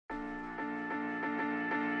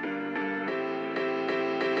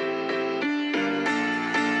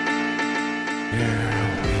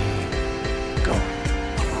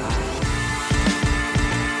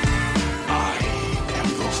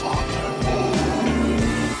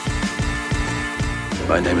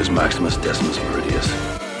My name is Maximus Decimus Meridius.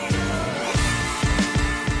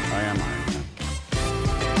 I am Iron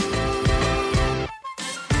Man.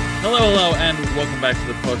 Hello, and welcome back to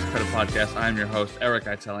the Post Credit Podcast. I'm your host, Eric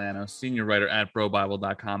Italiano, senior writer at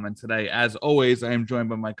BroBible.com. And today, as always, I am joined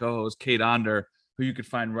by my co-host, Kate Onder, who you can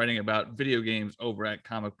find writing about video games over at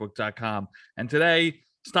comicbook.com. And today,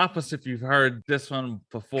 stop us if you've heard this one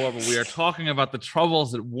before, but we are talking about the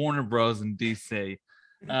troubles at Warner Bros. In DC.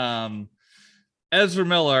 Ezra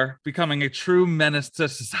Miller, becoming a true menace to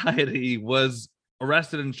society, was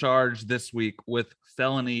arrested and charged this week with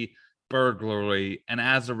felony burglary. And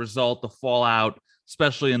as a result, the fallout,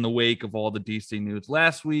 especially in the wake of all the DC news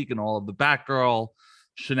last week and all of the Batgirl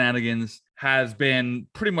shenanigans, has been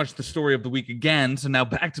pretty much the story of the week again. So now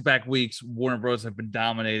back-to-back weeks, Warner Bros. Have been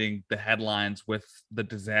dominating the headlines with the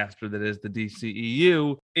disaster that is the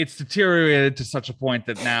DCEU. It's deteriorated to such a point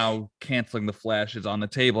that now canceling The Flash is on the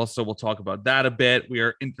table. So we'll talk about that a bit. We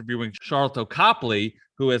are interviewing Sharlto Copley,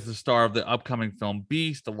 who is the star of the upcoming film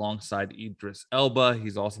Beast alongside Idris Elba.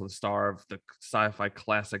 He's also the star of the sci-fi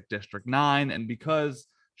classic District 9. And because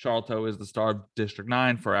Sharlto is the star of District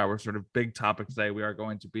 9 for our sort of big topic today, we are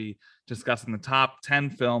going to be discussing the top 10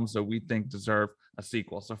 films that we think deserve a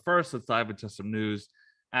sequel. So first, let's dive into some news.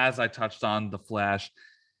 As I touched on The Flash,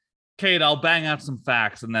 Kate, I'll bang out some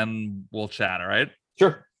facts and then we'll chat, all right?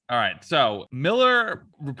 Sure. All right. So Miller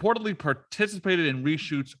reportedly participated in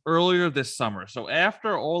reshoots earlier this summer. So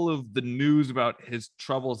after all of the news about his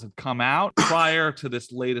troubles had come out prior to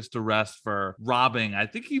this latest arrest for robbing, I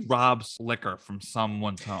think he robs liquor from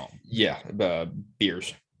someone's home. Yeah,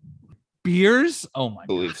 beers. Beers? Oh my I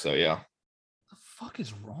believe God. so, yeah. What the fuck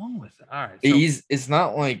is wrong with it? All right. So, It's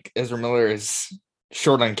not like Ezra Miller is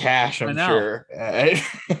short on cash, I'm I sure.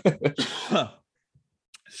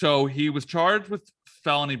 So he was charged with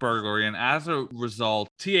felony burglary, and as a result,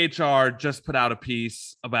 THR just put out a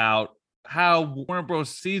piece about how Warner Bros.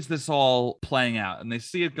 Sees this all playing out, and they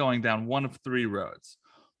see it going down one of three roads.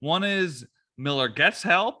 One is Miller gets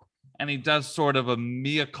help, and he does sort of a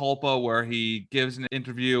mea culpa where he gives an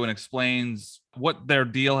interview and explains what their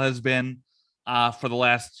deal has been for the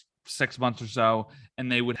last 6 months or so,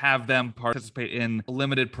 and they would have them participate in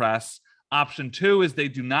limited press. Option two is they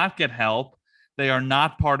do not get help. They are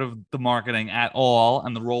not part of the marketing at all,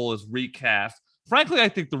 and the role is recast. Frankly, I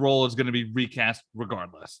think the role is going to be recast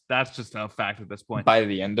regardless. That's just a fact at this point. By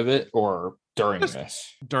the end of it or during Just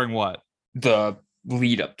this? During what? The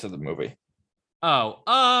lead up to the movie.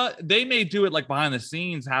 They may do it like behind the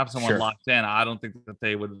scenes, have someone Sure. locked in. I don't think that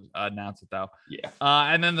they would announce it though. Yeah.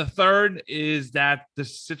 And then the third is that the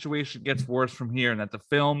situation gets worse from here, and that the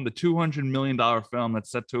film, the $200 million film that's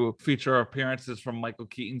set to feature appearances from Michael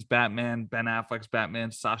Keaton's Batman, Ben Affleck's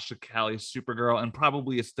Batman, Sasha Calle's Supergirl, and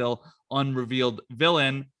probably a still unrevealed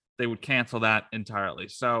villain, they would cancel that entirely.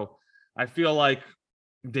 So I feel like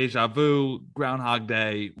deja vu, Groundhog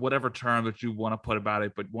Day, whatever term that you want to put about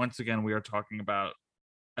it. But once again, we are talking about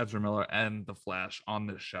Ezra Miller and The Flash on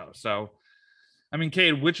this show. So, I mean,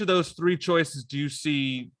 Kate, which of those three choices do you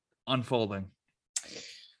see unfolding?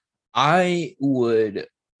 I would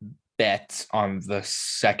bet on the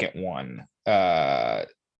second one,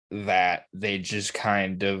 that they just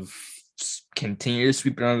kind of continue to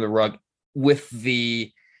sweep it under the rug, with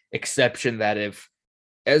the exception that if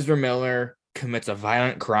Ezra Miller commits a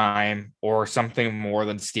violent crime or something more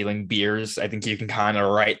than stealing beers, I think you can kind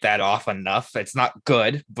of write that off enough. It's not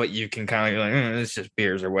good, but you can kind of be like, it's just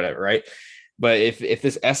beers or whatever, right? But if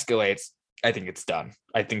this escalates, I think it's done.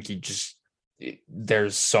 I think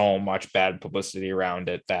there's so much bad publicity around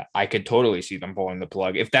it that I could totally see them pulling the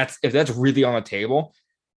plug. If that's really on the table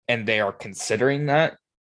and they are considering that,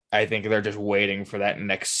 I think they're just waiting for that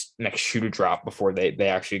next shoe to drop before they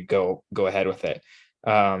actually go ahead with it.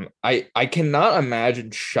 I cannot imagine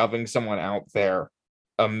shoving someone out there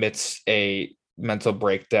amidst a mental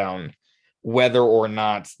breakdown, whether or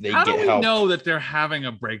not they How get do we help. know that they're having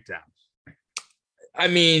a breakdown? I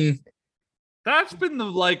mean, That's been the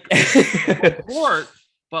report,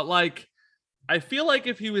 but I feel like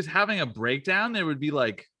if he was having a breakdown, there would be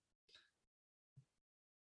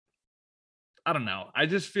I don't know. I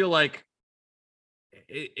just feel like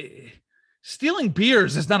stealing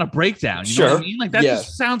beers is not a breakdown. You know what I mean? Like that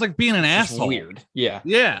just sounds like being an It's asshole. weird. Yeah.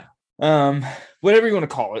 Yeah. Whatever you want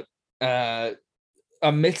to call it.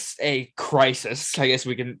 Amidst a crisis, I guess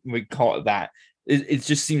we call it that. It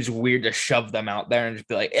just seems weird to shove them out there and just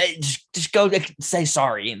be like, hey, just go say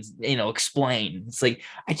sorry and explain. It's like,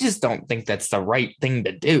 I just don't think that's the right thing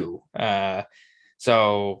to do.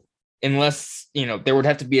 So unless there would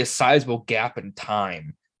have to be a sizable gap in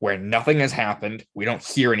time where nothing has happened, we don't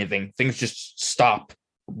hear anything, things just stop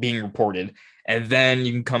being reported, and then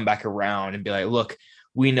you can come back around and be like, look,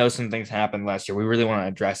 we know some things happened last year. We really want to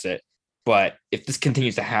address it. But if this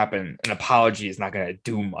continues to happen, an apology is not going to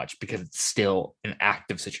do much because it's still an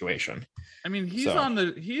active situation. I mean,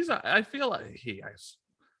 I feel like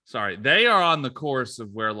sorry, they are on the course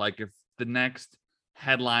of where, like, if the next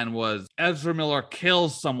headline was Ezra Miller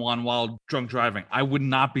kills someone while drunk driving, I would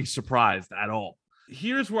not be surprised at all.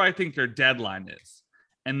 Here's where I think their deadline is.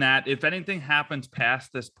 And that if anything happens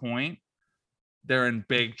past this point, they're in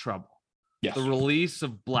big trouble. Yes. The release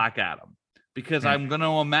of Black Adam. Because I'm going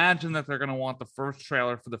to imagine that they're going to want the first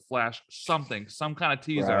trailer for The Flash, some kind of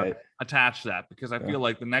teaser attached to that. Because I feel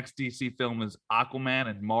like the next DC film is Aquaman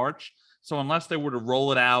in March. So unless they were to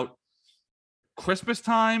roll it out Christmas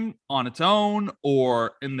time on its own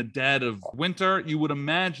or in the dead of winter, you would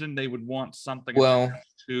imagine they would want something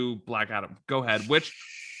to Black Adam. Go ahead.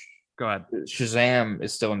 Go ahead. Shazam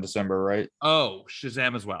is still in December, right? Oh,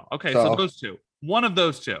 Shazam as well. Okay, so those two. One of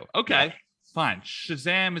those two. Okay. Yeah. Fine.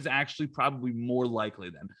 Shazam is actually probably more likely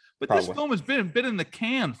then. But this film has been in the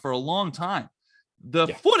can for a long time. The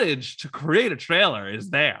footage to create a trailer is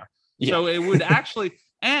there. Yeah. So it would actually,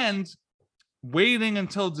 and waiting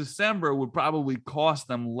until December would probably cost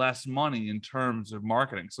them less money in terms of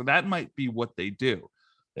marketing. So that might be what they do.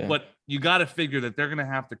 Yeah. But you got to figure that they're going to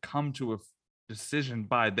have to come to a decision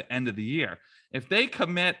by the end of the year. If they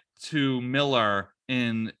commit to Miller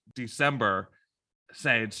in December,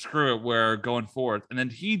 saying screw it, we're going forward, and then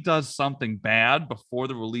he does something bad before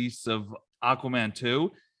the release of Aquaman 2,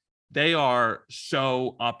 they are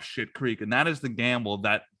so up shit creek. And that is the gamble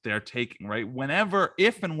that they're taking, right?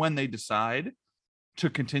 If and when they decide to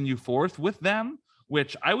continue forth with them,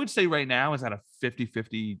 which I would say right now is at a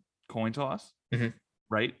 50-50 coin toss,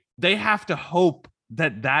 right? They have to hope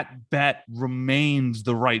that bet remains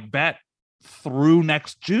the right bet through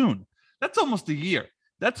next June. That's almost a year.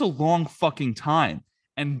 That's a long fucking time.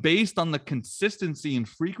 And based on the consistency and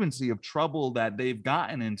frequency of trouble that they've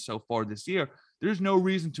gotten in so far this year, there's no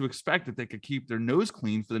reason to expect that they could keep their nose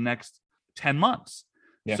clean for the next 10 months.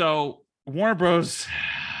 Yeah. So Warner Bros.,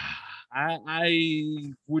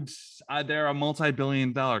 they're a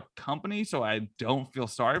multi-billion-dollar company, so I don't feel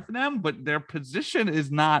sorry for them, but their position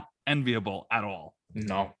is not enviable at all.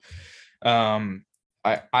 No.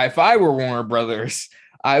 If I were Warner Brothers,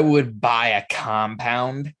 I would buy a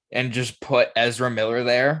compound and just put Ezra Miller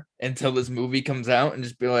there until this movie comes out and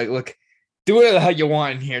just be like, look, do whatever the hell you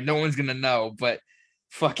want in here. No one's going to know, but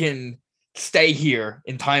fucking stay here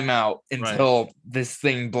in timeout until this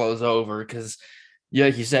thing blows over. Because,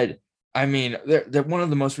 like you said, I mean, one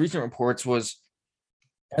of the most recent reports was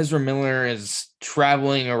Ezra Miller is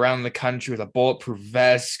traveling around the country with a bulletproof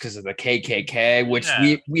vest because of the KKK, which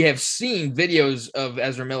we have seen videos of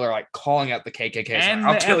Ezra Miller like calling out the KKK. And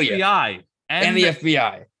I'll the kill FBI. You. And the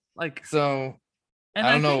FBI. Like, so and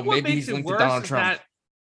I don't know. Maybe he's linked to Donald Trump.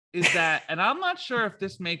 Is that, and I'm not sure if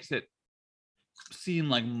this makes it seem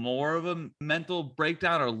like more of a mental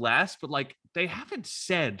breakdown or less, but like they haven't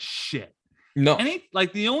said shit. No.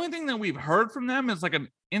 The only thing that we've heard from them is like an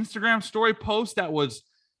Instagram story post that was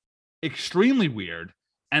extremely weird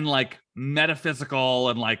and like metaphysical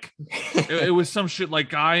and like it was some shit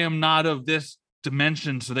like I am not of this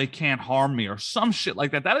dimension so they can't harm me or some shit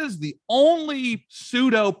like that. That is the only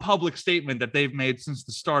pseudo public statement that they've made since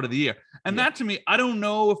the start of the year. And that to me, I don't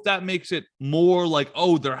know if that makes it more like,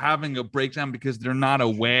 oh, they're having a breakdown because they're not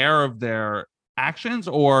aware of their actions,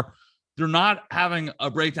 or they're not having a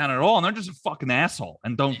breakdown at all and they're just a fucking asshole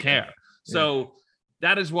and don't care. So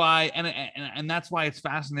that is why, and that's why it's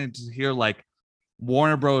fascinating to hear like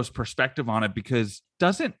Warner Bros. Perspective on it, because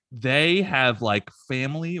doesn't they have like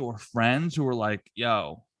family or friends who are like,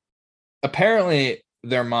 yo? Apparently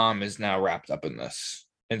their mom is now wrapped up in this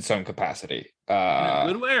in some capacity. In a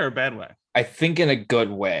good way or a bad way? I think in a good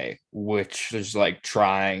way, which is like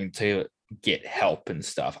trying to get help and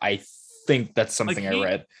stuff. I think that's something I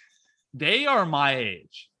read. They are my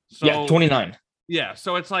age. So, 29. Yeah,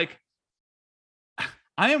 so it's like,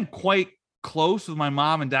 I am quite close with my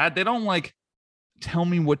mom and dad. They don't like tell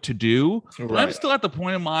me what to do. But I'm still at the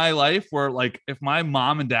point in my life where like if my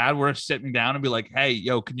mom and dad were to sit me down and be like, hey,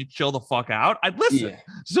 yo, can you chill the fuck out? I'd listen. Yeah.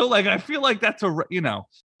 So like, I feel like that's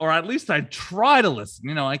or at least I try to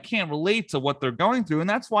listen. I can't relate to what they're going through. And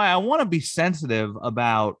that's why I want to be sensitive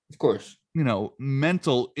about, of course,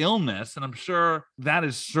 mental illness. And I'm sure that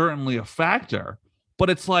is certainly a factor.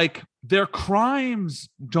 But it's like their crimes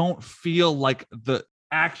don't feel like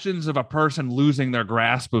actions of a person losing their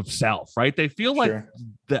grasp of self, right? They feel like Sure.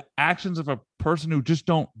 the actions of a person who just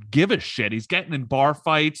don't give a shit. He's getting in bar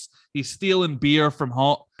fights. He's stealing beer from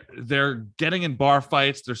home. They're getting in bar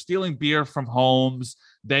fights. They're stealing beer from homes.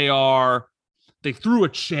 They threw a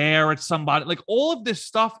chair at somebody. Like, all of this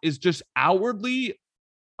stuff is just outwardly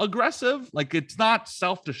aggressive. Like, it's not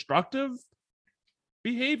self-destructive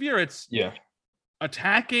behavior. It's Yeah.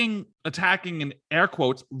 attacking in air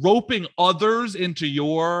quotes, roping others into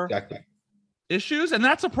your Exactly. issues. And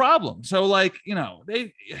that's a problem. So, like,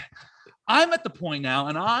 I'm at the point now,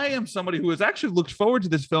 and I am somebody who has actually looked forward to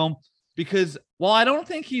this film because while I don't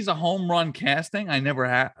think he's a home run casting, I never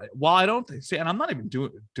have. While I don't think, and I'm not even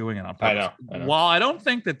doing it on purpose. I know. While I don't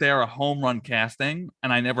think that they're a home run casting,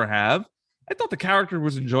 and I never have, I thought the character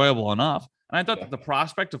was enjoyable enough. And I thought that the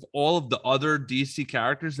prospect of all of the other DC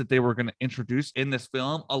characters that they were going to introduce in this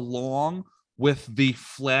film, along with the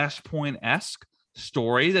Flashpoint-esque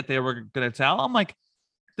story that they were going to tell, I'm like,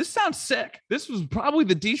 this sounds sick. This was probably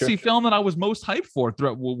the DC film that I was most hyped for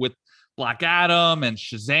with Black Adam and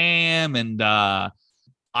Shazam and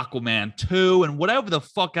Aquaman 2 and whatever the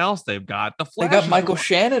fuck else they've got. The Flash, they got Michael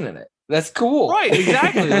Shannon in it. That's cool. Right,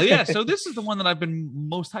 exactly. Yeah, so this is the one that I've been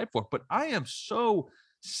most hyped for, but I am so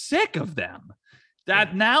sick of them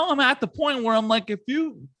that now I'm at the point where I'm like, if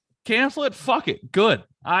you cancel it, fuck it. Good.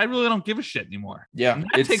 I really don't give a shit anymore. Yeah. And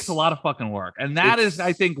that takes a lot of fucking work. And that is,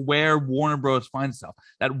 I think, where Warner Bros. Finds itself.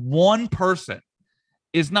 That one person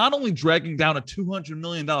is not only dragging down a $200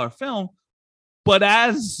 million film, but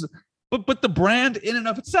the brand in and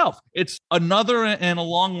of itself. It's another in a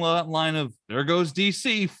long line of there goes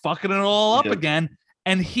DC fucking it all up again.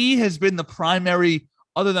 And he has been the primary,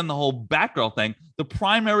 other than the whole Batgirl thing, the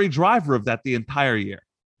primary driver of that the entire year.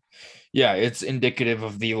 Yeah, it's indicative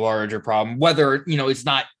of the larger problem. Whether, it's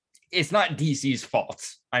not DC's fault.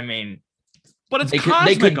 I mean, but it's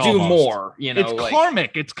they could do more, It's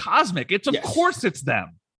karmic, it's cosmic. It's of course it's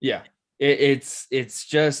them. Yeah. It's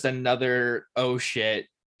just another, oh shit,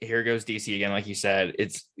 here goes DC again, like you said.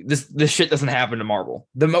 It's this shit doesn't happen to Marvel.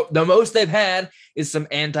 The most they've had is some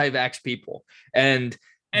anti-vax people. And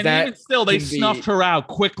even still, they snuffed her out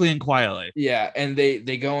quickly and quietly. Yeah, and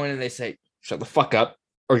they go in and they say, shut the fuck up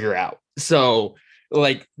or you're out. So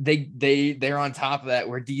like they're on top of that,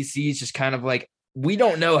 where DC is just kind of like, we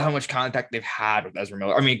don't know how much contact they've had with Ezra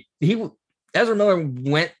Miller. I mean, Ezra Miller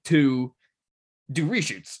went to do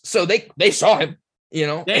reshoots, so they saw him.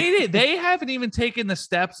 They haven't even taken the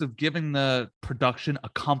steps of giving the production a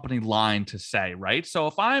company line to say, right? So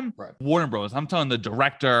if I'm Warner Bros., I'm telling the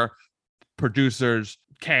director, producers,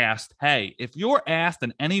 cast, hey, if you're asked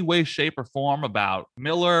in any way, shape, or form about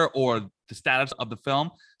Miller or the status of the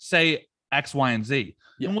film, say X, Y, and Z.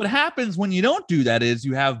 Yeah. And what happens when you don't do that is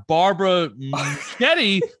you have Barbara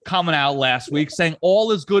Muschietti coming out last week saying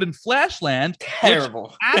all is good in Flashland.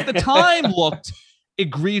 Terrible. At the time looked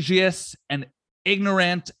egregious and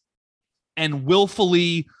ignorant and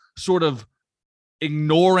willfully sort of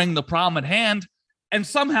ignoring the problem at hand. And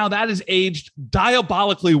somehow that is aged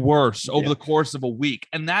diabolically worse over the course of a week.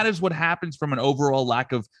 And that is what happens from an overall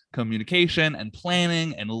lack of communication and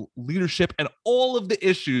planning and leadership and all of the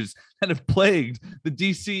issues that have plagued the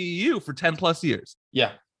DCEU for 10 plus years.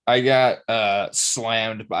 Yeah. I got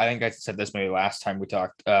slammed, but I think I said this maybe last time we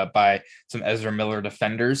talked, by some Ezra Miller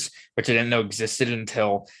defenders, which I didn't know existed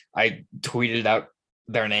until I tweeted out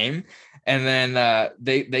their name. And then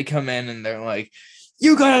they come in and they're like,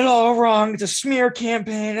 you got it all wrong. It's a smear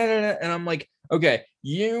campaign. And I'm like, okay,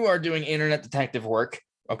 you are doing internet detective work.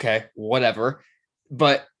 Okay, whatever.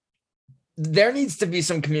 But there needs to be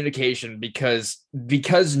some communication because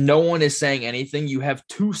no one is saying anything. You have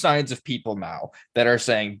two sides of people now that are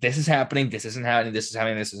saying this is happening, this isn't happening, this is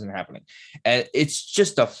happening, this isn't happening. And it's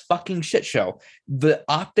just a fucking shit show. The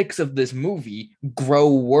optics of this movie grow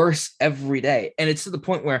worse every day. And it's to the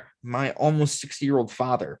point where my almost 60-year-old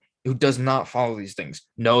father, who does not follow these things,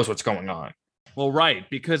 knows what's going on. Well, right,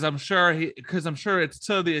 because I'm sure it's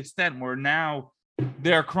to the extent where now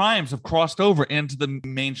their crimes have crossed over into the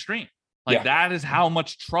mainstream. Like that is how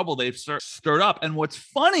much trouble they've stirred up. And what's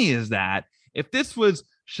funny is that if this was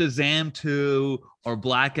Shazam 2 or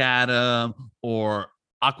Black Adam or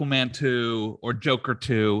Aquaman 2 or Joker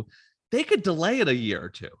 2, they could delay it a year or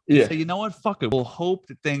two. Yeah. Say, you know what? Fuck it. We'll hope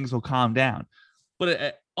that things will calm down.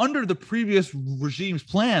 But under the previous regime's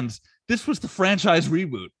plans, this was the franchise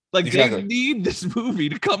reboot. Like they need this movie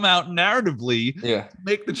to come out narratively, to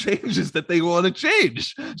make the changes that they want to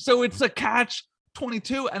change. So it's a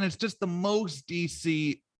catch-22, and it's just the most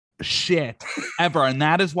DC shit ever. And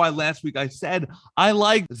that is why last week I said I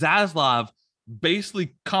like Zaslav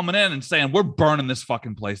basically coming in and saying, we're burning this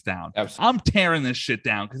fucking place down. Absolutely. I'm tearing this shit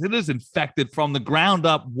down because it is infected from the ground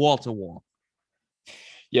up, wall to wall.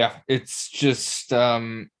 Yeah, it's just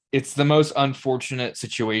it's the most unfortunate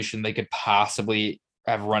situation they could possibly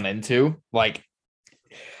have run into. Like,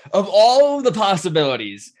 of all the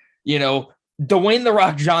possibilities, Dwayne The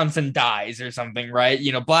Rock Johnson dies or something, right?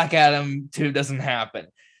 Black Adam 2 doesn't happen.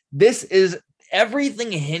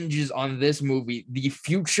 Everything hinges on this movie, the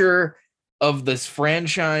future of this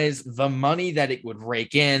franchise, the money that it would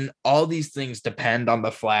rake in. All these things depend on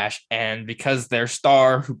the Flash, and because their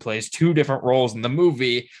star, who plays two different roles in the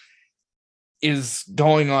movie, is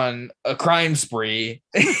going on a crime spree,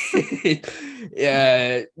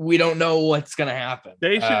 we don't know what's gonna happen.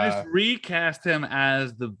 They should just recast him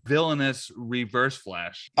as the villainous Reverse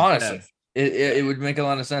Flash. Honestly, it would make a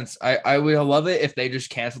lot of sense. I would love it if they just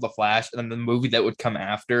cancel the Flash, and then the movie that would come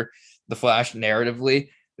after the Flash narratively,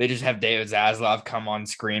 they just have David Zaslav come on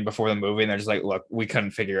screen before the movie, and they're just like, "Look, we couldn't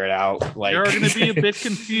figure it out. Like, you're going to be a bit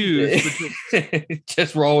confused.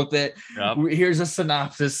 Just roll with it. Yep. Here's a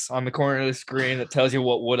synopsis on the corner of the screen that tells you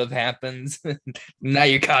what would have happened. Now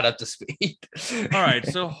you're caught up to speed." All right,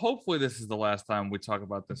 so hopefully this is the last time we talk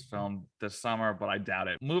about this film this summer, but I doubt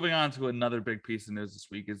it. Moving on to another big piece of news this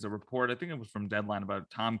week is a report, I think it was from Deadline, about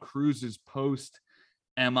Tom Cruise's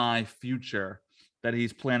post-MI future that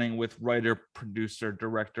he's planning with writer, producer,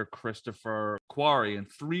 director Christopher Quarry, and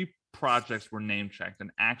 3 projects were name-checked: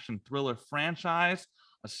 an action thriller franchise,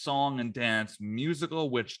 a song and dance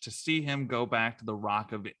musical, which to see him go back to the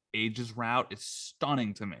Rock of Ages route is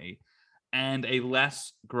stunning to me, and a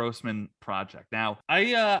Les Grossman project. Now,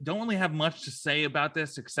 I don't really have much to say about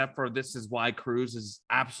this, except for this is why Cruise is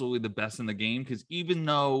absolutely the best in the game, because even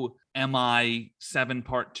though MI7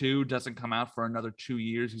 Part 2 doesn't come out for another 2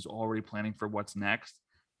 years, he's already planning for what's next.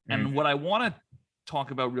 And what I want to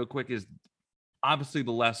talk about real quick is obviously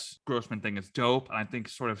the Les Grossman thing is dope, and I think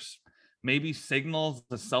sort of maybe signals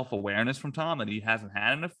the self-awareness from Tom that he hasn't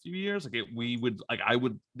had in a few years.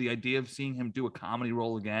 The idea of seeing him do a comedy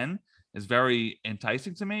role again is very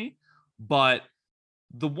enticing to me. But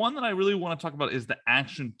the one that I really want to talk about is the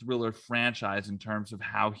action thriller franchise in terms of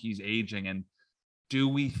how he's aging. And do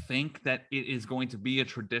we think that it is going to be a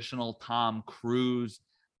traditional Tom Cruise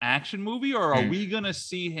action movie, or are we going to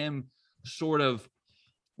see him sort of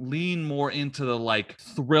lean more into the like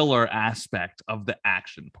thriller aspect of the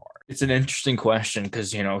action part? It's an interesting question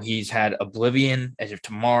because, he's had Oblivion, Edge of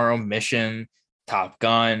Tomorrow, Mission, Top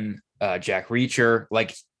Gun, Jack Reacher.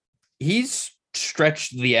 Like, he's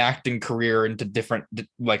stretched the acting career into different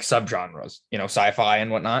like subgenres, sci-fi and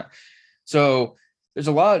whatnot. So there's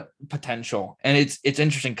a lot of potential, and it's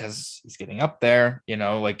interesting because he's getting up there,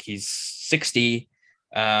 like he's 60.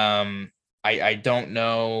 I don't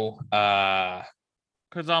know.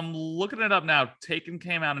 Because I'm looking it up now. Taken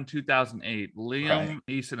came out in 2008. Liam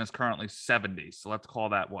Neeson is currently 70. So let's call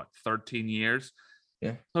that 13 years.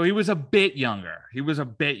 Yeah. So he was a bit younger.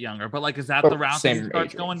 But like, is that the route that he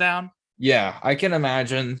starts going down? Yeah, I can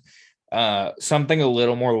imagine something a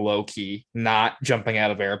little more low key, not jumping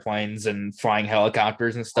out of airplanes and flying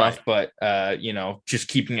helicopters and stuff, but just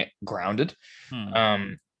keeping it grounded.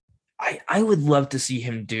 I would love to see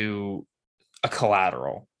him do a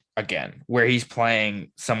Collateral again, where he's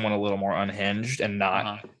playing someone a little more unhinged and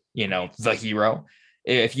not, the hero.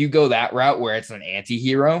 If you go that route where it's an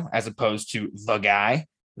anti-hero as opposed to the guy,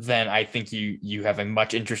 then I think you have a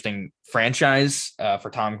much interesting franchise for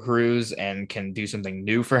Tom Cruise and can do something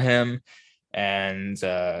new for him. And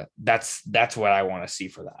that's what I want to see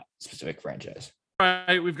for that specific franchise. All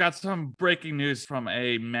right, we've got some breaking news from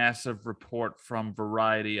a massive report from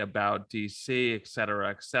Variety about DC, et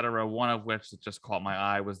cetera, one of which that just caught my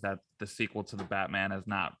eye was that the sequel to the Batman has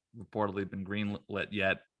not reportedly been greenlit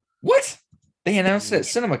yet. What? They announced it at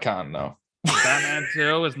CinemaCon, though. Batman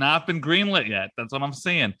 2 has not been greenlit yet. That's what I'm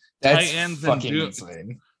seeing. That's fucking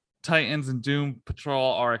insane. Titans and Doom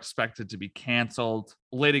Patrol are expected to be canceled.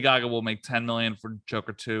 Lady Gaga will make $10 million for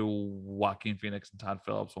Joker 2. Joaquin Phoenix and Todd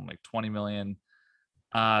Phillips will make $20 million.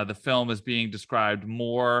 The film is being described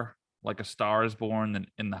more like A Star Is Born than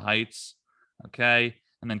In the Heights. Okay.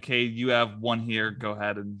 And then, Cade, you have one here. Go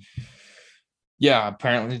ahead. And yeah,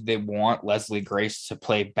 apparently they want Leslie Grace to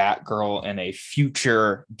play Batgirl in a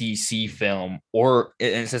future DC film, or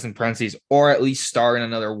it says in parentheses, or at least star in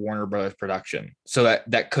another Warner Brothers production. So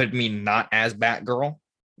that could mean not as Batgirl,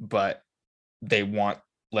 but they want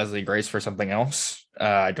Leslie Grace for something else.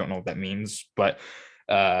 I don't know what that means, but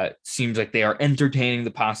seems like they are entertaining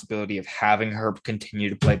the possibility of having her continue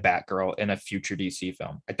to play Batgirl in a future DC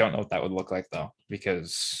film. I don't know what that would look like, though,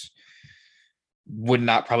 because would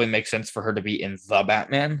not probably make sense for her to be in The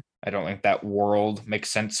Batman, I don't think that world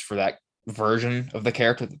makes sense for that version of the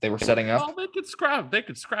character that they were setting up. Well, they could scrap. They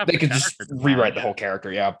could scrap. They the could just character rewrite the design, whole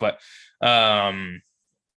character, yeah. But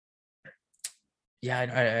yeah,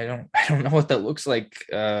 I don't know what that looks like.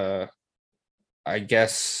 I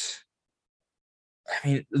guess. I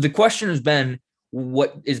mean, the question has been,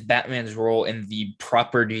 what is Batman's role in the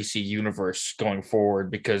proper DC universe going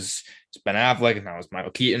forward? Because it's Ben Affleck, and now it's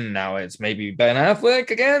Michael Keaton, now it's maybe Ben Affleck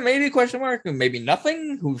again, maybe question mark, maybe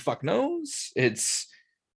nothing. Who the fuck knows? It's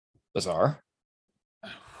bizarre.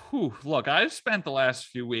 Whew, look, I've spent the last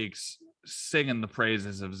few weeks singing the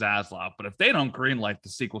praises of Zaslav, but if they don't greenlight the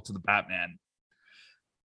sequel to the Batman,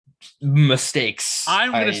 Mistakes.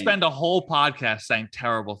 I'm going to spend a whole podcast saying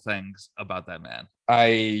terrible things about that man.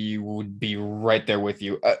 I would be right there with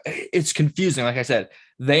you. It's confusing. Like I said,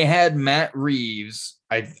 they had Matt Reeves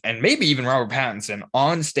and maybe even Robert Pattinson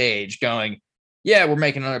on stage going, yeah, we're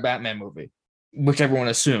making another Batman movie, which everyone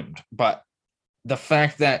assumed. But the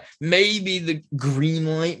fact that maybe the green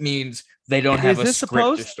light means they don't have a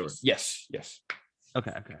script to story. Yes.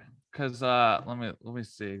 Okay. Because let me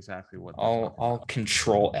see exactly what. I'll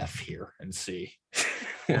control F here and see.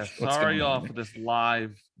 Yeah, sorry y'all for this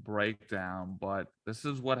live breakdown, but this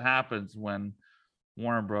is what happens when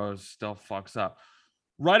Warner Bros. Still fucks up.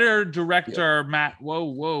 Writer, director, Matt. Whoa.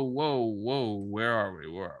 Where are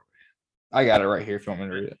we? I got it right here if you want me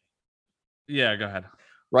to read it. Yeah, go ahead.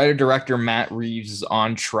 Writer-director Matt Reeves is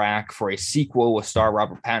on track for a sequel with star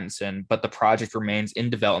Robert Pattinson, but the project remains in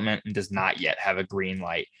development and does not yet have a green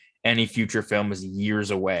light. Any future film is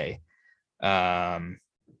years away. So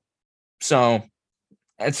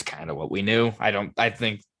that's kind of what we knew. I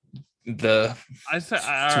think the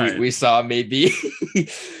tweet we saw maybe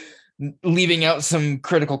leaving out some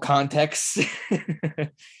critical context.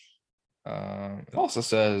 It also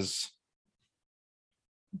says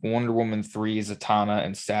Wonder Woman 3, Zatanna,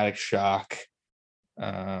 and Static Shock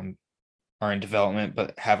are in development,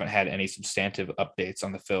 but haven't had any substantive updates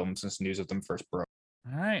on the film since news of them first broke.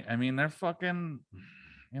 All right. I mean, they're fucking,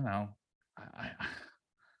 I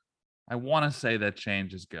want to say that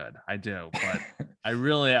change is good. I do, but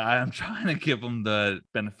I'm trying to give them the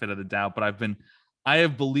benefit of the doubt, but I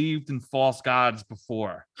have believed in false gods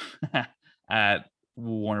before at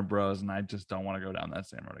Warner Bros. And I just don't want to go down that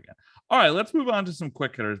same road again. All right, let's move on to some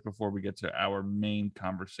quick hitters before we get to our main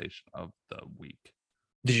conversation of the week.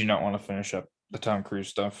 Did you not want to finish up the Tom Cruise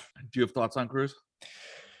stuff? Do you have thoughts on Cruise?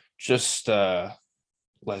 Just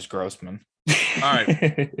Les Grossman. All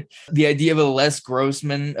right. The idea of a Les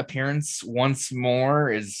Grossman appearance once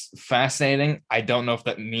more is fascinating. I don't know if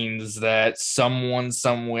that means that someone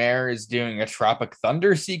somewhere is doing a Tropic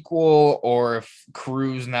Thunder sequel or if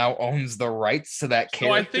Cruise now owns the rights to that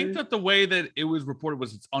character. So I think that the way that it was reported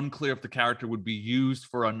was it's unclear if the character would be used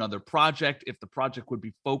for another project, if the project would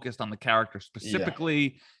be focused on the character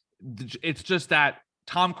specifically. Yeah. It's just that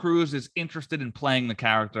Tom Cruise is interested in playing the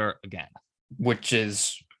character again. Which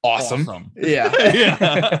is awesome.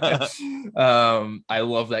 Yeah. I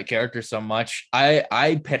love that character so much.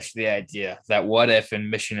 I pitched the idea that what if in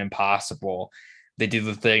Mission Impossible they do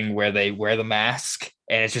the thing where they wear the mask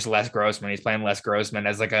and it's just Les Grossman. He's playing Les Grossman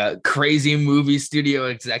as like a crazy movie studio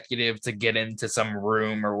executive to get into some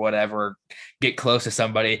room or whatever, get close to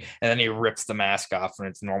somebody, and then he rips the mask off and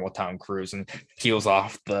it's normal Tom Cruise and peels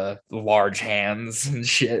off the large hands and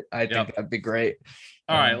shit. I think that'd be great.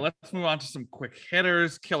 All right, let's move on to some quick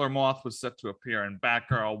hitters. Killer Moth was set to appear in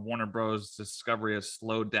Batgirl. Warner Bros. Discovery has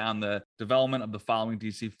slowed down the development of the following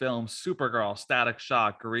DC films: Supergirl, Static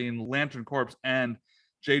Shock, Green Lantern Corps, and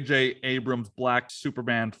J.J. Abrams' Black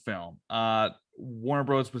Superman film. Warner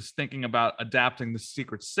Bros. Was thinking about adapting The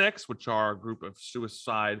Secret Six, which are a group of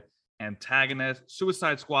Suicide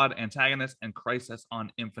Squad antagonists and Crisis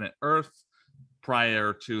on Infinite Earth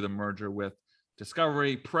prior to the merger with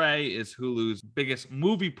Discovery. Prey is Hulu's biggest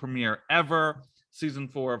movie premiere ever. Season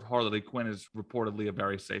 4 of Harley Quinn is reportedly a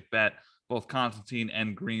very safe bet. Both Constantine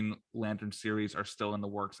and Green Lantern series are still in the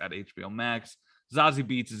works at HBO Max. Zazie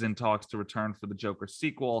Beetz is in talks to return for the Joker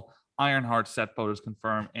sequel. Ironheart set photos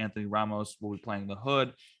confirm Anthony Ramos will be playing the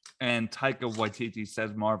Hood. And Taika Waititi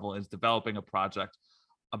says Marvel is developing a project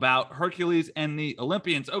about Hercules and the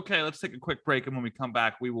Olympians. Okay, let's take a quick break. And when we come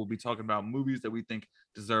back, we will be talking about movies that we think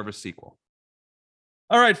deserve a sequel.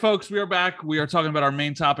 All right, folks, we are back. We are talking about our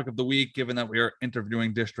main topic of the week, given that we are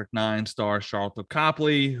interviewing District 9 star Charlotte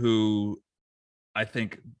Copley, who I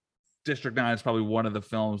think District 9 is probably one of the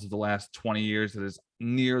films of the last 20 years that is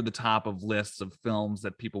near the top of lists of films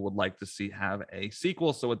that people would like to see have a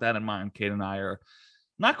sequel. So with that in mind, Kate and I are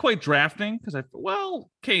not quite drafting because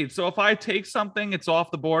Kate, so if I take something, it's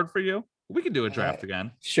off the board for you? We can do a draft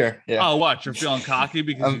again. Sure. Yeah. Oh, what? You're feeling cocky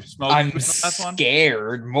because you smoked I'm the last one?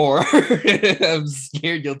 scared more. I'm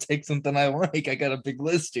scared you'll take something I like. I got a big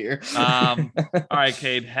list here. All right,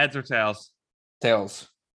 Cade, heads or tails? Tails.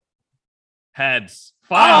 Heads.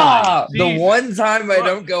 Finally. The Jesus. one time I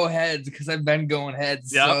don't go heads because I've been going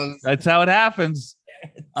heads. Yep, So that's how it happens.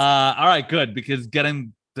 All right, good, because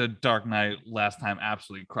getting the Dark Knight last time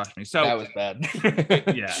absolutely crushed me. So that was bad.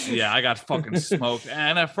 yeah, I got fucking smoked.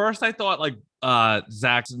 And at first I thought like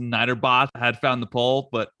Zack Snyder bot had found the pole,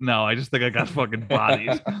 but no, I just think I got fucking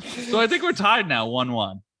bodied. So I think we're tied now,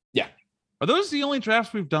 1-1. Yeah. Are those the only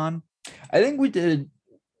drafts we've done? I think we did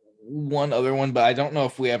one other one, but I don't know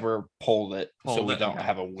if we ever polled it, so we don't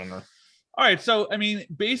have a winner. All right, so I mean,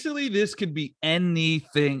 basically this could be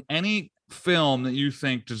anything, any film that you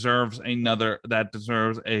think deserves a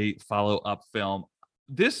follow-up film.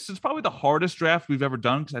 This is probably the hardest draft we've ever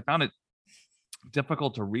done because I found it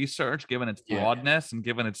difficult to research given its broadness and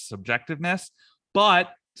given its subjectiveness.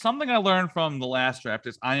 But something I learned from the last draft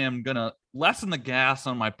is I am gonna lessen the gas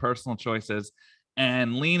on my personal choices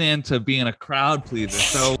and lean into being a crowd pleaser.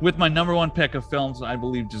 So with my number one pick of films I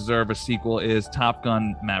believe deserve a sequel is Top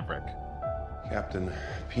Gun Maverick. Captain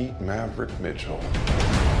Pete Maverick Mitchell.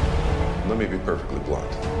 Let me be perfectly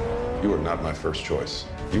blunt. You are not my first choice.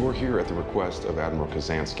 You are here at the request of Admiral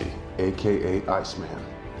Kazansky, AKA Iceman.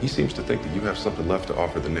 He seems to think that you have something left to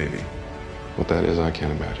offer the Navy. What that is, I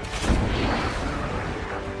can't imagine.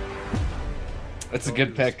 That's a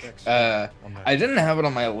good pick. I didn't have it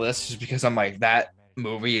on my list just because I'm like, that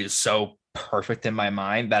movie is so perfect in my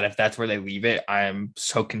mind that if that's where they leave it, I am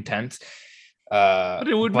so content. But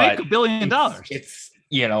it would make $1 billion. It's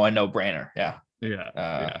a no-brainer. Yeah.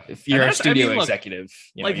 Yeah. If you're a studio executive,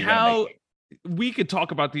 like how we could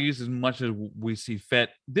talk about these as much as we see fit.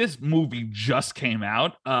 This movie just came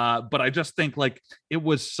out, but I just think like it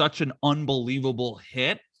was such an unbelievable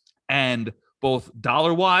hit, and both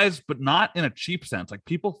dollar-wise, but not in a cheap sense. Like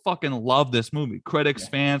people fucking love this movie, critics,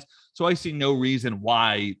 fans. So I see no reason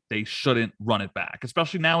why they shouldn't run it back,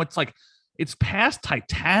 especially now it's like it's past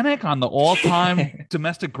Titanic on the all-time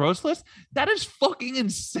domestic gross list. That is fucking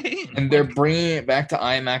insane. And they're bringing it back to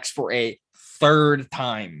IMAX for a third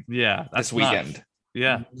time. Yeah, this weekend. Nuts.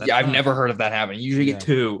 Yeah, I've never heard of that happen. You usually get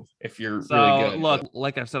two if you're really good. Look,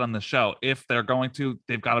 like I've said on the show, if they're going to,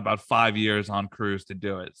 they've got about 5 years on cruise to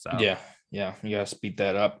do it. So yeah, you gotta speed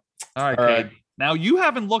that up. All right. Now you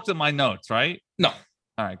haven't looked at my notes, right? No.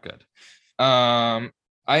 All right, good. I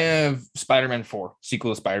have Spider-Man 4,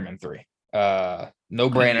 sequel to Spider-Man 3. No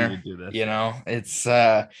brainer. It's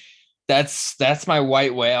that's my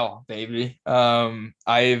white whale, baby.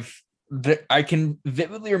 I can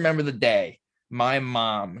vividly remember the day my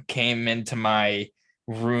mom came into my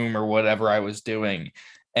room or whatever I was doing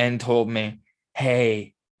and told me,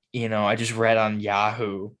 hey, I just read on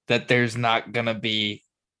Yahoo that there's not gonna be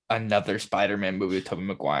another Spider-Man movie with Tobey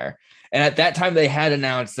Maguire. And at that time, they had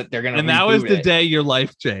announced that they're going to And that was the day your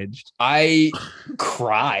life changed. I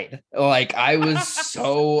cried. Like, I was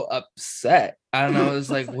so upset. And I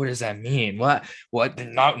was like, what does that mean? What?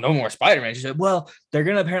 No more Spider-Man. She said, well, they're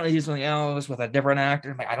going to apparently do something else with a different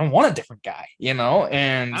actor. I'm like, I don't want a different guy, and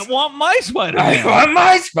I want my Spider-Man. I want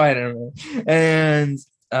my Spider-Man. And,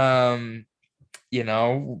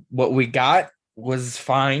 what we got was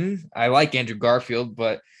fine. I like Andrew Garfield,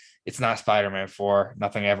 but it's not Spider-Man 4.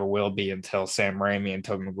 Nothing ever will be until Sam Raimi and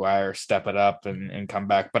Tobey Maguire step it up and come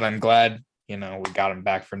back. But I'm glad, we got him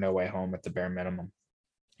back for No Way Home at the bare minimum.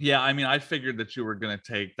 Yeah, I mean, I figured that you were going to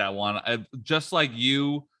take that one. Just like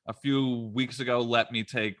you a few weeks ago let me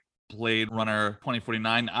take Blade Runner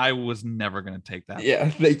 2049. I was never going to take that. Yeah,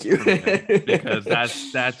 thank you. Because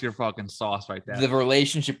that's your fucking sauce right there. The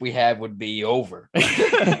relationship we have would be over.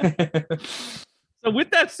 So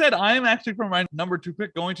with that said, I am actually from my number 2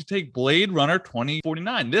 pick going to take Blade Runner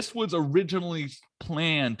 2049. This was originally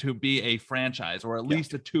planned to be a franchise or at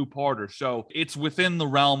least a 2-parter. So it's within the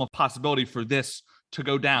realm of possibility for this to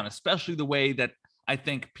go down, especially the way that I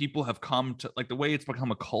think people have come to, like the way it's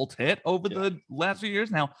become a cult hit over the last few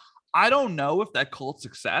years. Now, I don't know if that cult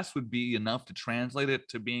success would be enough to translate it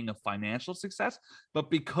to being a financial success, but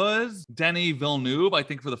because Denis Villeneuve, I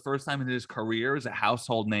think for the first time in his career, is a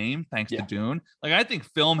household name thanks to Dune. Like I think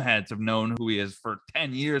film heads have known who he is for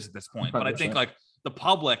 10 years at this point. 100%. But I think like the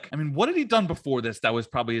public, I mean, what had he done before this? That was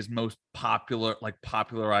probably his most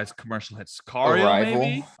popularized commercial hit.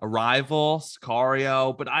 Sicario, Arrival,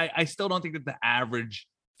 Sicario. But I still don't think that the average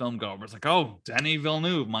film goer it's like, oh, Denis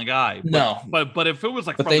Villeneuve, my guy. But if it was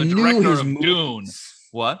like from the director of Dune,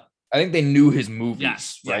 what? I think they knew his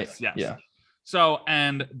movies. Yes. Yeah. So,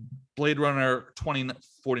 and Blade Runner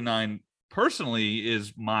 2049 personally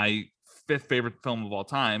is my fifth favorite film of all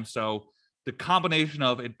time. So the combination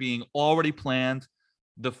of it being already planned,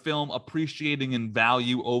 the film appreciating in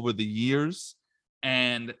value over the years,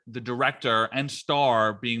 and the director and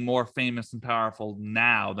star being more famous and powerful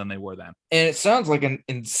now than they were then. And it sounds like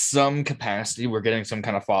in some capacity we're getting some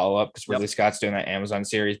kind of follow-up because Ridley Scott's doing that Amazon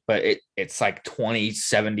series, but it's like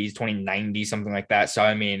 2070s, 2090, something like that. So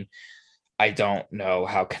I mean, I don't know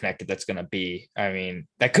how connected that's going to be. I mean,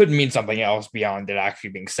 that could mean something else beyond it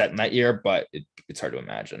actually being set in that year, but it's hard to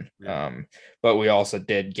imagine. Yeah. But we also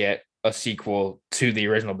did get a sequel to the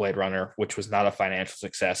original Blade Runner, which was not a financial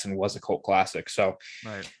success and was a cult classic. So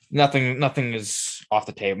nothing is off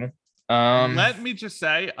the table. Let me just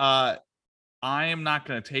say, I am not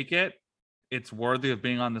going to take it. It's worthy of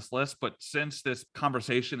being on this list, but since this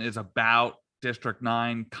conversation is about District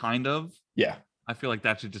 9, kind of, I feel like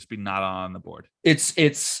that should just be not on the board.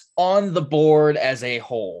 It's on the board as a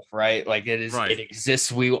whole, right? Like it is, It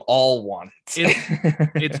exists. We all want it.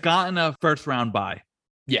 It's gotten a first round bye.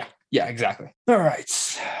 Yeah, exactly. All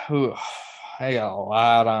right. Ooh, I got a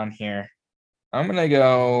lot on here. I'm going to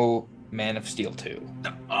go Man of Steel 2.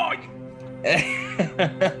 Oh,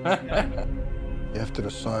 You have to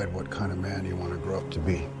decide what kind of man you want to grow up to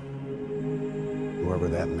be. Whoever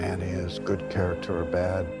that man is, good character or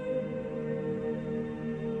bad,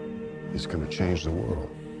 he's going to change the world.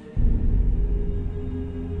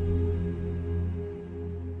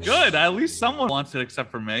 Good. At least someone wants it except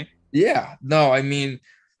for me. Yeah. No, I mean,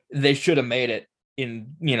 they should have made it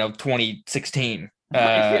in 2016.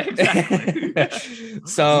 Exactly.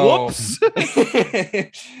 So whoops.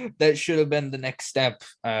 That should have been the next step.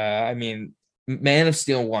 I mean, Man of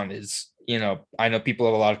Steel 1 is, I know people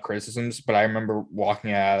have a lot of criticisms, but I remember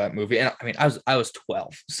walking out of that movie, and I mean, I was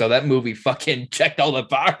 12, so that movie fucking checked all the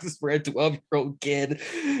boxes for a 12-year-old kid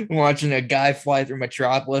watching a guy fly through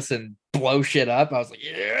Metropolis and blow shit up. I was like,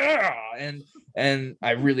 yeah, and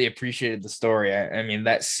I really appreciated the story. I mean,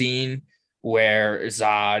 that scene where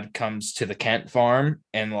Zod comes to the Kent farm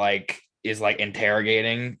and is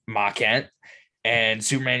interrogating Ma Kent, and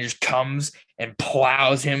Superman just comes and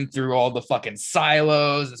plows him through all the fucking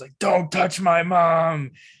silos. It's like, don't touch my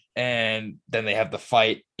mom. And then they have the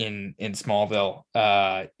fight in Smallville,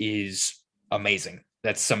 is amazing.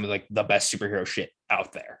 That's some of the best superhero shit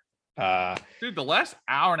out there. Dude, the last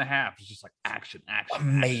hour and a half is just like action.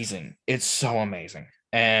 Amazing. It's so amazing.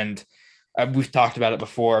 And we've talked about it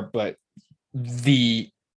before, but the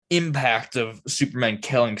impact of Superman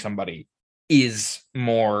killing somebody is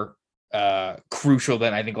more crucial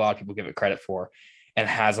than I think a lot of people give it credit for, and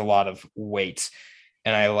has a lot of weight.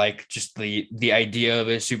 And I like just the idea of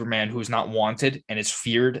a Superman who's not wanted and is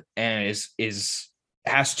feared and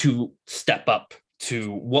has to step up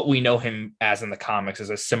to what we know him as in the comics, as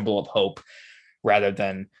a symbol of hope rather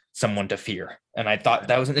than someone to fear. And I thought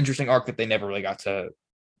that was an interesting arc that they never really got to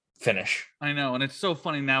finish. I know. And it's so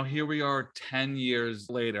funny. Now here we are 10 years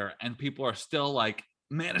later and people are still like,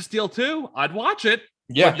 Man of Steel 2, I'd watch it.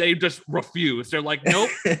 Yeah. But they just refuse. They're like, nope,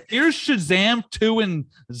 here's Shazam 2 and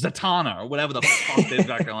Zatanna or whatever the fuck they've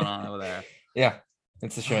got going on over there. Yeah,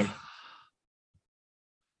 it's a shame.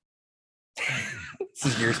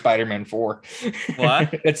 This is your Spider-Man 4.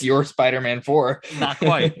 What? It's your Spider-Man 4. Not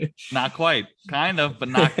quite. Not quite. Kind of, but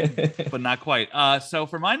not quite. So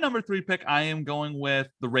for my number 3 pick, I am going with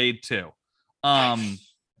The Raid 2.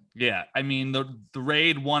 Yeah, I mean, the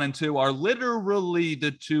Raid 1 and 2 are literally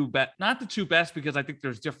the two best, not the two best because I think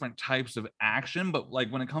there's different types of action, but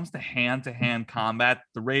when it comes to hand-to-hand combat,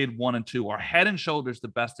 the Raid 1 and 2 are head and shoulders the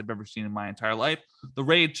best I've ever seen in my entire life. The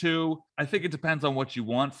Raid 2, I think it depends on what you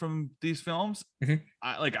want from these films. Mm-hmm.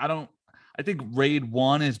 I think Raid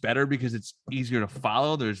 1 is better because it's easier to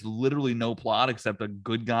follow. There's literally no plot except a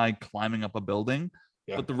good guy climbing up a building.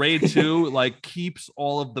 Yeah. But the Raid 2 keeps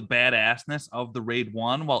all of the badassness of the Raid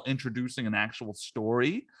 1 while introducing an actual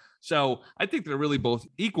story. So I think they're really both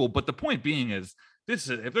equal. But the point being is,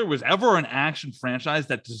 if there was ever an action franchise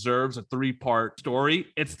that deserves a 3-part story,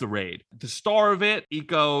 it's the Raid. The star of it,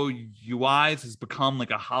 Iko Uwais, has become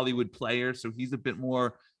a Hollywood player, so he's a bit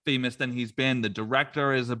more famous than he's been. The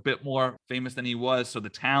director is a bit more famous than he was, so the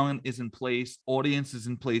talent is in place, audience is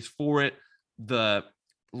in place for it. The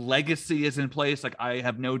legacy is in place. I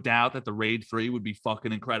have no doubt that the Raid 3 would be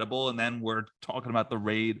fucking incredible. And then we're talking about the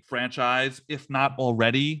Raid franchise, if not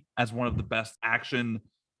already, as one of the best action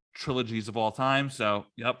trilogies of all time. So,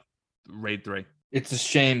 yep, Raid 3. It's a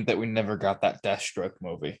shame that we never got that Deathstroke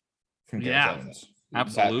movie. Yeah,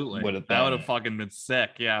 absolutely. That would have fucking been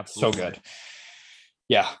sick. Yeah, absolutely. So good.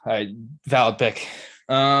 Yeah, valid pick.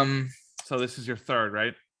 So this is your third,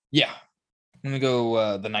 right? Yeah. I'm going to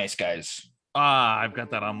go The Nice Guys. I've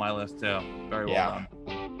got that on my list too. Very well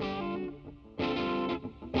done.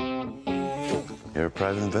 You're a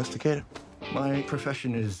private investigator? My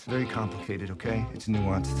profession is very complicated, okay? It's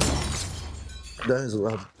nuanced. That's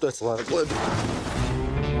a lot of blood.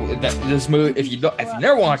 This movie, if you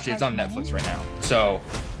never watched it, it's on Netflix right now. So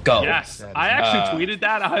go. Yes, I actually tweeted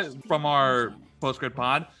that from our post-credit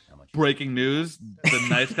pod. Breaking news: The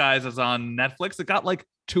Nice Guys is on Netflix. It got like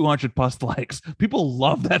 200 plus likes. People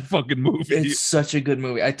love that fucking movie. It's such a good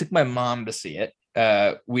movie. I took my mom to see it.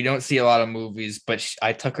 We don't see a lot of movies, but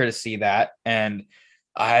I took her to see that, and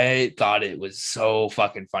I thought it was so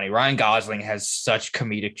fucking funny. Ryan Gosling has such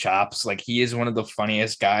comedic chops. Like, he is one of the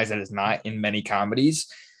funniest guys that is not in many comedies.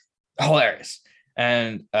 Hilarious.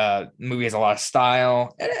 And the movie has a lot of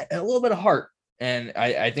style and a little bit of heart. And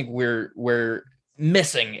I think we're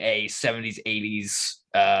missing a 70s,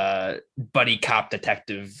 80s buddy cop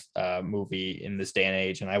detective movie in this day and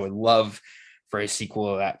age. And I would love for a sequel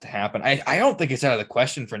of that to happen. I don't think it's out of the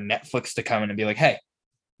question for Netflix to come in and be like, hey,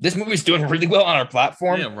 this movie's doing really well on our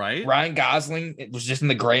platform. Yeah, right. Ryan Gosling, it was just in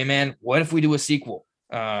The Gray Man. What if we do a sequel?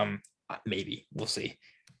 Maybe. We'll see.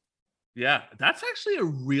 Yeah, that's actually a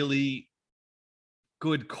really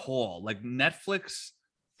good call. Like, Netflix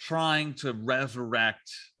trying to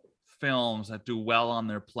resurrect films that do well on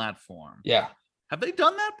their platform. Yeah. Have they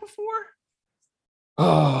done that before?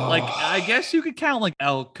 Oh, Like, I guess you could count like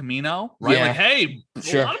El Camino, right? Yeah. Like, hey,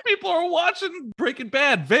 Sure. a lot of people are watching Breaking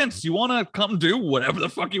Bad. Vince, you want to come do whatever the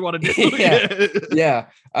fuck you want to do? Yeah.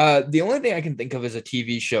 The only thing I can think of is a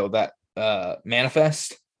TV show that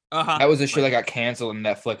Manifest. Uh-huh. That was a show that got canceled, and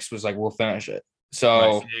Netflix was like, "We'll finish it."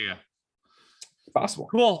 So Right, yeah. possible.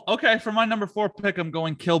 Cool. Okay, for my number 4 pick, I'm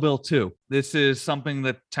going Kill Bill 2. This is something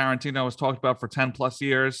that Tarantino has talked about for 10 plus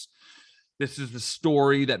years. This is the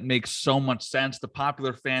story that makes so much sense. The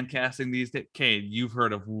popular fan casting these days, Cade, you've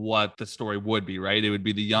heard of what the story would be, right? It would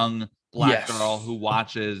be the young black Yes. girl who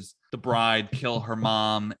watches the bride kill her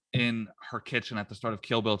mom in her kitchen at the start of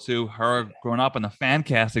Kill Bill 2. Her growing up, and the fan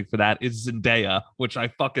casting for that is Zendaya, which I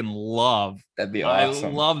fucking love. That'd be awesome.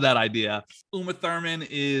 I love that idea. Uma Thurman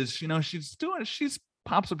is, she's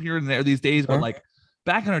pops up here and there these days, but like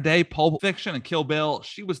back in her day, Pulp Fiction and Kill Bill,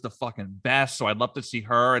 she was the fucking best. So I'd love to see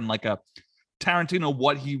her and like a Tarantino.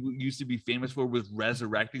 What he used to be famous for was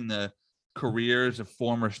resurrecting the careers of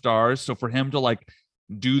former stars. So for him to like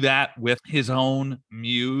do that with his own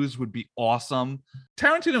muse would be awesome.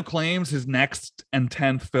 Tarantino claims his next and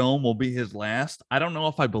 10th film will be his last. I don't know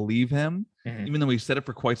if I believe him, even though he said it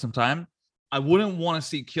for quite some time. I wouldn't want to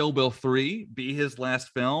see Kill Bill 3 be his last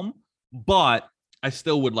film, but I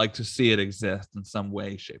still would like to see it exist in some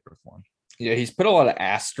way, shape, or form. Yeah, he's put a lot of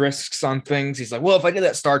asterisks on things. He's like, well, if I did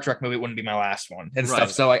that Star Trek movie, it wouldn't be my last one and stuff.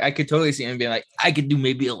 So like, I could totally see him being like, I could do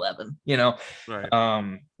maybe 11,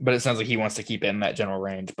 Right. But it sounds like he wants to keep it in that general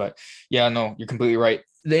range. But yeah, no, you're completely right.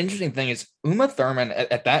 The interesting thing is Uma Thurman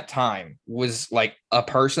at that time was like a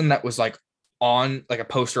person that was like on like a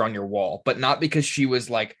poster on your wall, but not because she was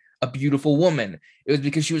like a beautiful woman. It was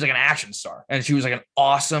because she was like an action star, and she was like an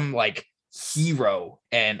awesome like hero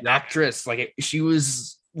and actress. Like she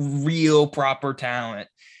was real proper talent.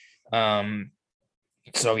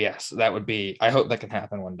 So yes, that would be, I hope that can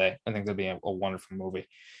happen one day. I think that'd be a wonderful movie.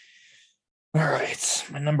 All right,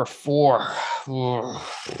 my number 4.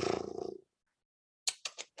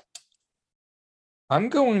 I'm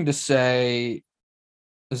going to say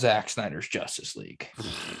Zack Snyder's Justice League.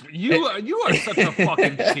 You are such a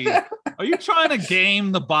fucking cheat. Are you trying to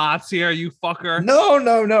game the bots here, you fucker? No.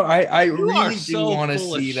 I really do so want to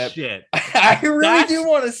full of see that. shit. I really do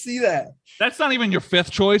want to see that. That's not even your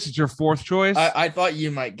 5th choice. It's your 4th choice. I thought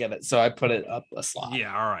you might get it, so I put it up a slot.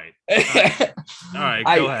 Yeah. All right. All right.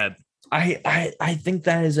 Go ahead. I think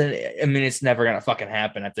that is I mean, it's never gonna fucking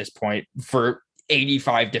happen at this point for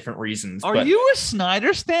 85 different reasons. Are you a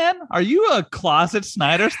Snyder stan? Are you a closet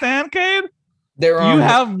Snyder stan, Cade? You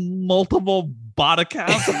have multiple bot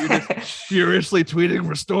accounts. And you're just furiously tweeting,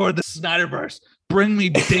 "Restore the Snyderverse. Bring me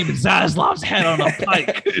David Zaslav's head on a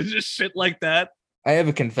pike." Just shit like that. I have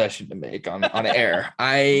a confession to make on air.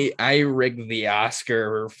 I rigged the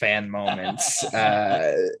Oscar fan moments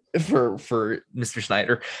for Mr.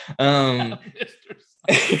 Snyder.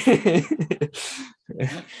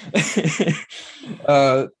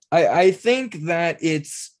 I think that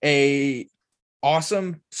it's a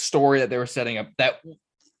awesome story that they were setting up that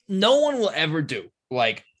no one will ever do.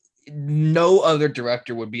 Like, no other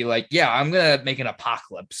director would be like, yeah, I'm gonna make an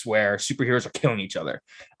apocalypse where superheroes are killing each other.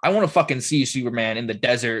 I want to fucking see Superman in the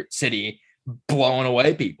desert city blowing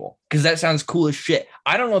away people, because that sounds cool as shit.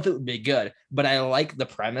 I don't know if it would be good, but I like the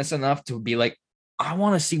premise enough to be like, I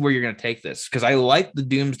want to see where you're gonna take this, because I like the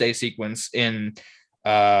Doomsday sequence in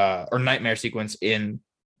or Nightmare sequence in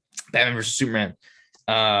Batman versus Superman.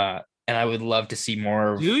 And and I would love to see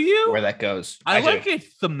more of Do you? where that goes. I like do. it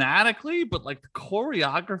thematically, but like the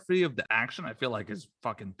choreography of the action, I feel like is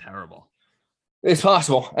fucking terrible. It's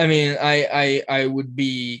possible. I mean, I would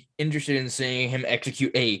be interested in seeing him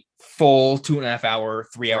execute a full 2.5 hour,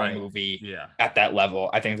 3 hour Right. movie Yeah. at that level.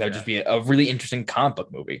 I think that would just be a really interesting comic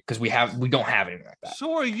book movie because we don't have anything like that.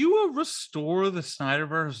 So are you a restore the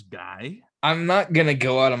Snyderverse guy? I'm not gonna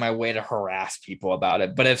go out of my way to harass people about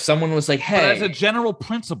it, but if someone was like, But "Hey," as a general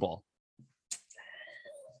principle,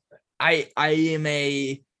 I am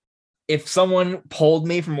a. If someone pulled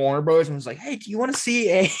me from Warner Bros. And was like, "Hey, do you want to see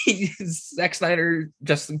a Zack Snyder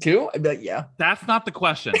Justice 2?" I'd be like, "Yeah." that's not the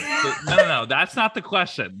question. No. That's not the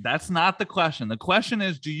question. That's not the question. The question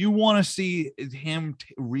is, do you want to see him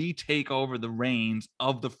retake over the reins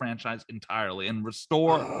of the franchise entirely and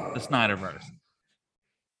restore the Snyderverse?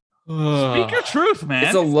 Speak your truth, man.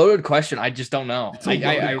 It's a loaded question. I just don't know. It's a loaded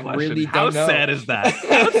I question. really How don't know. sad is that?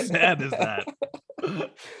 How sad is that?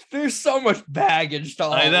 There's so much baggage to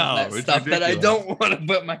all I of know, that it's stuff that I ridiculous. don't want to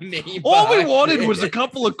put my name. All we behind wanted was a it.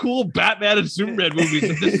 couple of cool Batman and Superman movies,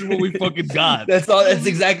 and this is what we fucking got. That's all. That's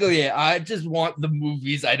exactly it. I just want the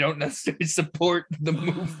movies. I don't necessarily support the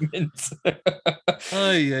movement.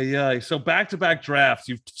 Ay. So back-to-back drafts.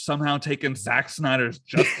 You've somehow taken Zack Snyder's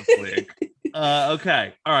Justice League.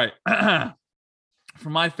 Okay. All right.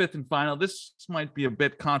 For my fifth and final, this might be a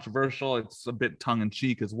bit controversial. It's a bit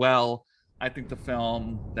tongue-in-cheek as well. I think the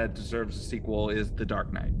film that deserves a sequel is The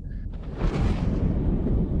Dark Knight.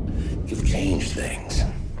 You've changed things.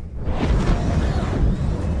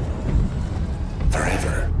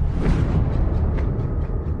 Forever.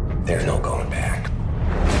 There's no going back.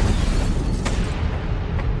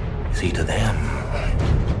 See, to them,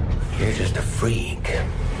 you're just a freak.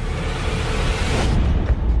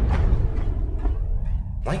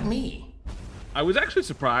 Like me. I was actually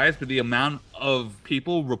surprised by the amount of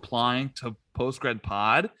people replying to Postgrad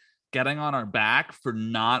Pod, getting on our back for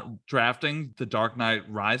not drafting The Dark Knight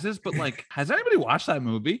Rises. But like, has anybody watched that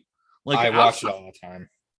movie? Like, I watch it all the time.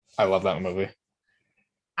 I love that movie.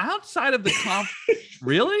 outside of the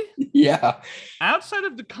really? Yeah. Outside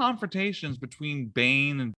of the confrontations between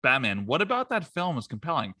Bane and Batman, what about that film is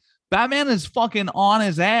compelling? Batman is fucking on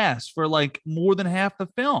his ass for like more than half the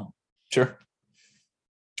film. Sure.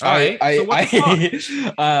 All right. So what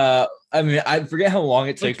the fuck? I mean, I forget how long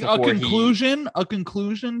it takes Like a before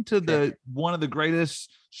conclusion to the one of the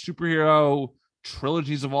greatest superhero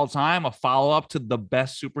trilogies of all time, a follow-up to the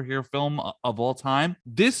best superhero film of all time.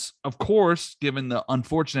 This, of course, given the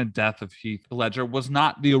unfortunate death of Heath Ledger, was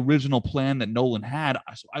not the original plan that Nolan had.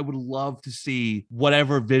 So I would love to see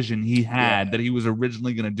whatever vision he had that he was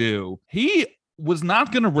originally going to do. He was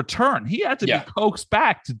not going to return. He had to be coaxed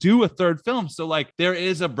back to do a third film. So like there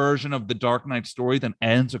is a version of the Dark Knight story that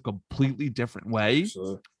ends a completely different way.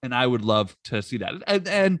 Absolutely. And I would love to see that.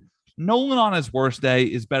 And Nolan on his worst day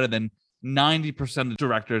is better than 90% of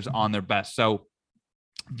directors on their best. So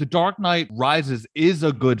The Dark Knight Rises is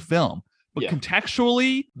a good film, but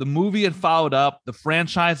contextually, the movie had followed up, the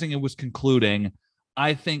franchising it was concluding.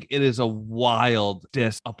 I think it is a wild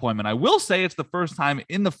disappointment. I will say it's the first time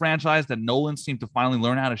in the franchise that Nolan seemed to finally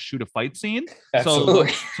learn how to shoot a fight scene.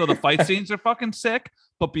 Absolutely. So the fight scenes are fucking sick.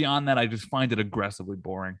 But beyond that, I just find it aggressively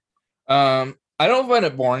boring. I don't find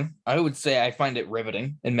it boring. I would say I find it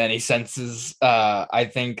riveting in many senses. I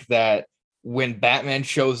think that when Batman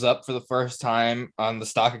shows up for the first time on the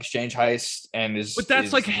stock exchange heist But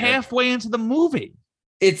that's like halfway into the movie.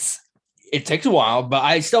 It takes a while, but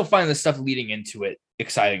I still find the stuff leading into it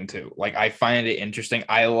exciting too. Like I find it interesting.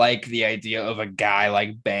 I like the idea of a guy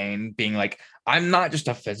like Bane being like, I'm not just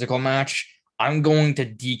a physical match. I'm going to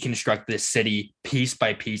deconstruct this city piece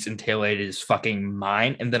by piece until it is fucking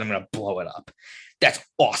mine, and then I'm going to blow it up. That's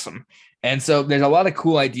awesome. And so there's a lot of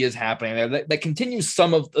cool ideas happening there that continues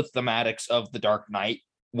some of the thematics of The Dark Knight,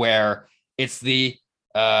 where it's the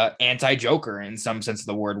anti-Joker in some sense of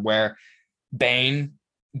the word, where Bane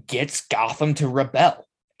gets Gotham to rebel,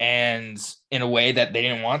 and in a way that they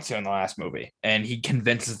didn't want to in the last movie. And he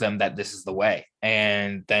convinces them that this is the way,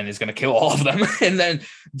 and then is going to kill all of them. And then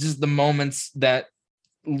just the moments that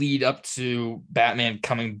lead up to Batman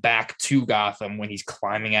coming back to Gotham when he's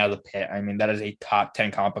climbing out of the pit. I mean, that is a top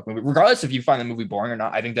 10 comic book movie, regardless if you find the movie boring or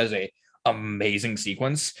not. I think that's a amazing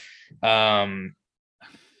sequence. You don't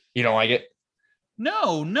like it?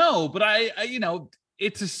 No, but I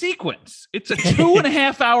it's a sequence. It's a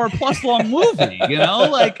 2.5 hour plus long movie,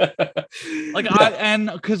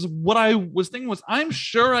 because what I was thinking was, I'm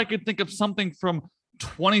sure I could think of something from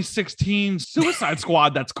 2016 Suicide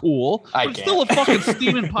Squad that's cool. I But it's still a fucking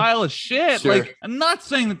steaming pile of shit. Sure. Like, I'm not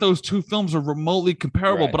saying that those two films are remotely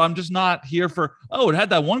comparable, Right. but I'm just not here for, oh, it had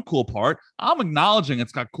that one cool part. I'm acknowledging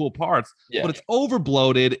it's got cool parts, Yeah. but it's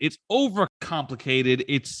overbloated. It's overcomplicated.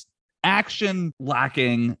 It's action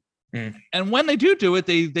lacking. And when they do it,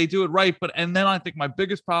 they do it right. And then I think my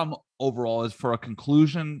biggest problem overall is for a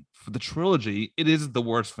conclusion for the trilogy, it is the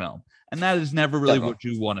worst film. And that is never really Definitely. what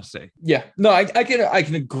you want to see. Yeah, no, I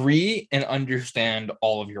can agree and understand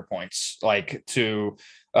all of your points. Like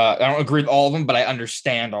I don't agree with all of them, but I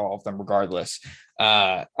understand all of them regardless.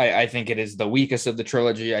 I think it is the weakest of the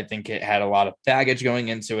trilogy. I think it had a lot of baggage going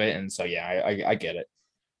into it, and so yeah, I get it.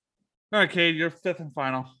 All right, Cade, your fifth and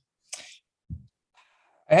final.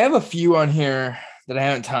 I have a few on here that I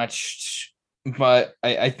haven't touched, but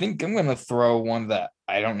I think I'm gonna throw one that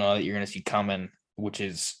I don't know that you're gonna see coming, which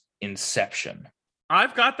is Inception.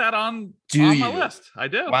 I've got that on Do my you? list. I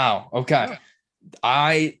do. Wow. Okay. Yeah.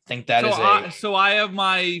 I think that is so I have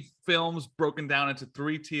my films broken down into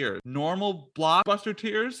 3 tiers: normal blockbuster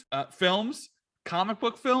tiers, films, comic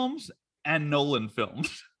book films, and Nolan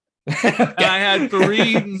films. And I had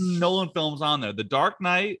 3 Nolan films on there: The Dark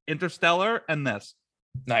Knight, Interstellar, and this.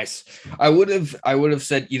 Nice. I would have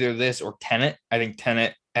said either this or Tenet. I think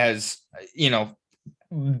Tenet has,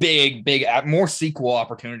 big more sequel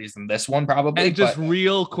opportunities than this one probably. And just but-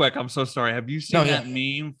 real quick, I'm so sorry. Have you seen No, yeah. that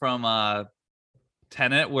meme from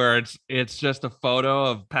Tenet where it's just a photo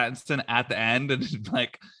of Pattinson at the end, and it's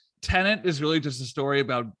like Tenet is really just a story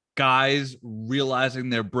about guys realizing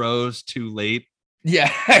they're bros too late.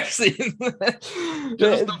 yeah, actually,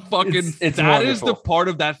 Just the fucking it's that is the wonderful. part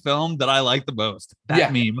of that film that I like the most. That Yeah.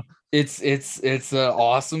 meme. It's an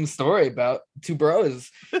awesome story about 2 bros.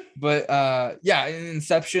 But yeah, in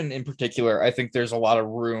Inception in particular, I think there's a lot of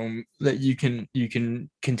room that you can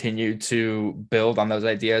continue to build on those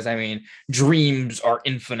ideas. I mean, dreams are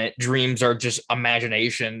infinite. Dreams are just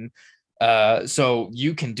imagination. So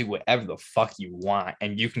you can do whatever the fuck you want,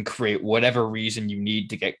 and you can create whatever reason you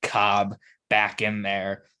need to get Cobb back in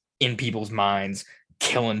there in people's minds,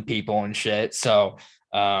 killing people and shit. So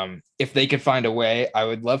if they could find a way, I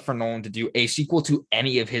would love for Nolan to do a sequel to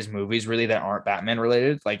any of his movies really that aren't Batman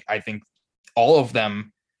related. Like, I think all of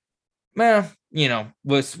them, with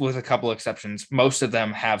a couple exceptions, most of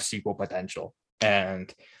them have sequel potential,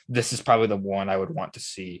 and this is probably the one I would want to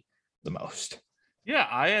see the most. Yeah,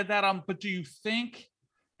 I had that on. But do you think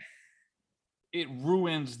it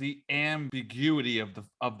ruins the ambiguity of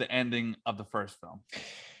the ending of the first film?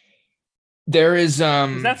 There is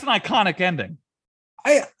 'Cause that's an iconic ending.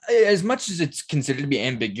 I as much as it's considered to be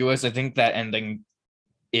ambiguous, I think that ending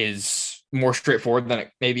is more straightforward than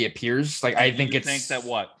it maybe appears. Like, I think You it's think that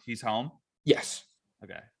what he's home. yes.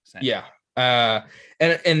 Okay. Same. Yeah.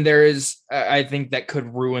 And there is, I think that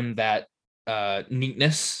could ruin that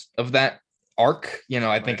neatness of that arc. I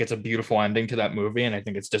think Right. it's a beautiful ending to that movie, and I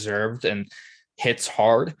think it's deserved and hits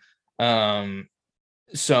hard.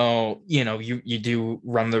 So, you do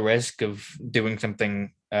run the risk of doing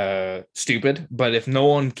something stupid, but if no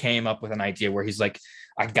one came up with an idea where he's like,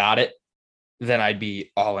 I got it, then I'd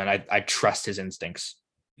be all in. I trust his instincts.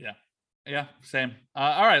 Yeah, same.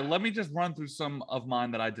 All right, let me just run through some of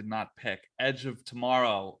mine that I did not pick: Edge of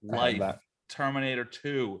Tomorrow, I have Life, that. Terminator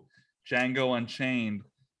 2, Django Unchained,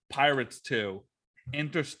 Pirates 2,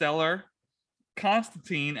 Interstellar,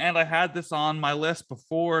 Constantine, and I had this on my list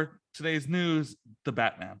before today's news, The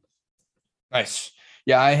Batman. Nice.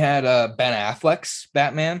 Yeah, I had Ben Affleck's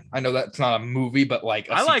Batman. I know that's not a movie, but like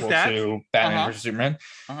a I like sequel that. to Batman Uh-huh. versus Superman.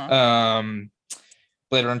 Uh-huh.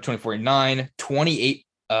 Blade Runner 2049, 28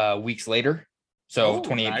 weeks later. So Oh,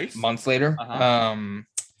 28 nice. months later. Uh-huh.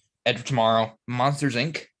 Edge of Tomorrow, Monsters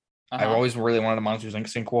Inc. I've Uh-huh. always really wanted a Monsters Inc.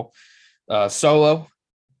 sequel. Solo,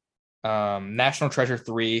 National Treasure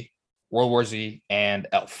 3, World War Z, and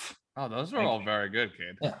Elf. Oh, those are Thank all you. very good,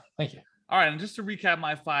 kid. Yeah, thank you. All right, and just to recap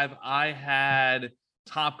my 5, I had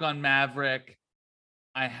Top Gun Maverick.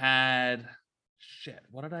 I had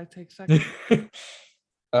what did I take second?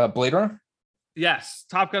 Blade Runner? Yes,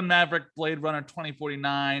 Top Gun Maverick, Blade Runner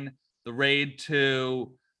 2049, The Raid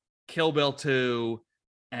 2, Kill Bill 2,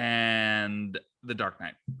 and The Dark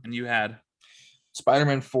Knight. And you had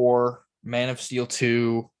Spider-Man 4, Man of Steel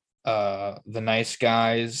 2, The Nice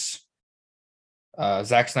Guys,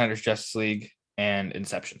 Zack Snyder's Justice League, and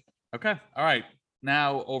Inception. okay. All right.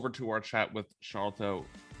 Now over to our chat with Charlotte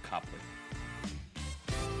Copley.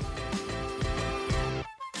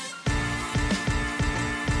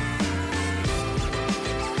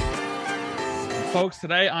 Folks,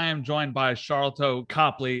 today I am joined by Charlotte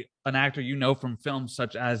Copley, an actor you know from films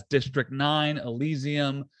such as District 9,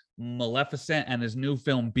 Elysium, Maleficent and his new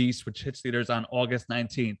film Beast, which hits theaters on August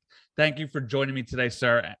 19th. Thank you for joining me today,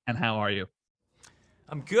 sir. And how are you?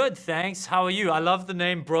 I'm good, thanks. How are you? I love the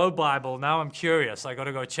name Bro Bible. Now I'm curious. I got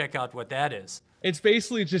to go check out what that is. It's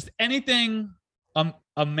basically just anything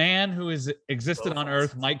a man who has existed on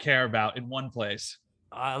Earth might care about in one place.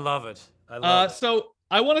 I love it. I love it. So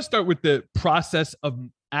I want to start with the process of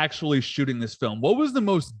actually shooting this film. What was the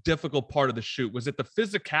most difficult part of the shoot? Was it the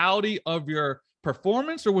physicality of your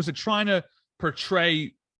performance, or was it trying to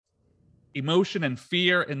portray emotion and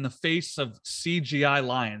fear in the face of CGI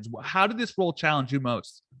lions? How did this role challenge you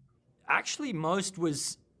most? Actually, most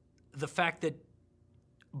was the fact that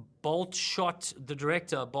the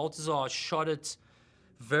director, Baltazar, shot it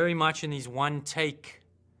very much in these one take,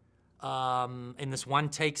 in this one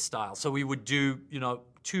take style. So we would do,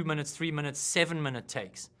 2 minutes, 3 minutes, 7-minute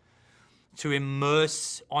takes to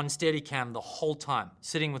immerse on Steadicam the whole time,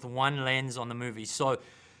 sitting with one lens on the movie. So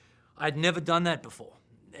I'd never done that before.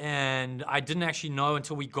 And I didn't actually know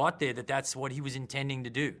until we got there that that's what he was intending to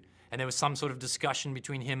do. And there was some sort of discussion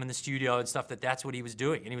between him and the studio and stuff that that's what he was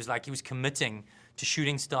doing. And he was committing to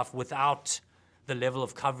shooting stuff without the level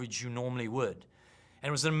of coverage you normally would. And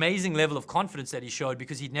it was an amazing level of confidence that he showed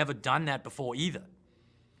because he'd never done that before either.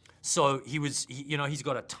 So he's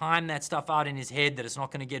got to time that stuff out in his head that it's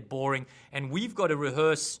not going to get boring. And we've got to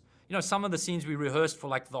rehearse, some of the scenes we rehearsed for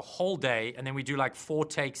like the whole day, and then we do like 4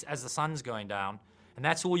 takes as the sun's going down. And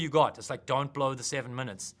that's all you got. It's like, don't blow the 7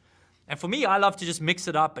 minutes. And for me, I love to just mix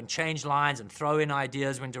it up and change lines and throw in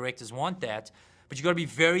ideas when directors want that. But you got to be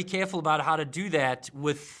very careful about how to do that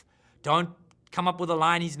don't come up with a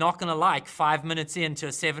line he's not going to like 5 minutes into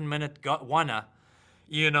a 7-minute oneer.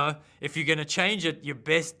 If you're going to change it, you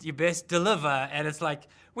best deliver. And it's like,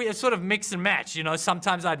 we sort of mix and match,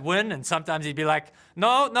 sometimes I'd win and sometimes he'd be like,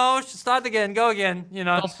 no, start again, go again,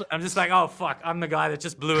 I'm just like, oh, fuck, I'm the guy that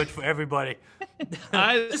just blew it for everybody.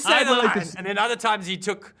 Just say the line. And then other times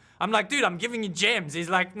I'm like, dude, I'm giving you gems. He's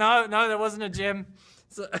like, no, that wasn't a gem.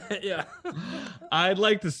 So, yeah. I'd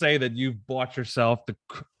like to say that you've bought yourself the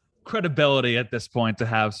credibility at this point to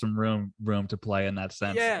have some room to play in that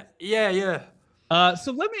sense. Yeah.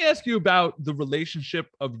 So let me ask you about the relationship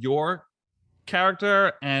of your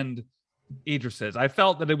character and Idris's. I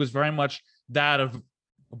felt that it was very much that of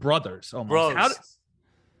brothers almost. Bros.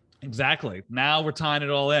 Exactly. Now we're tying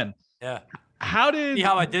it all in. Yeah. See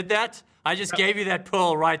how I did that? I just gave you that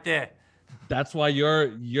pearl right there. That's why you're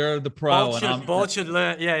the pro. Bolt should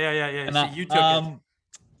learn. Yeah. So you took it.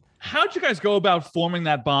 How'd you guys go about forming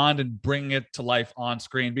that bond and bringing it to life on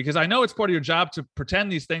screen? Because I know it's part of your job to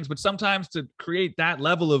pretend these things, but sometimes to create that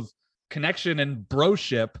level of connection and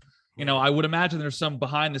broship, I would imagine there's some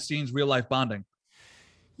behind the scenes real life bonding.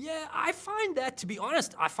 Yeah, I find that, to be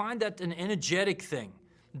honest, an energetic thing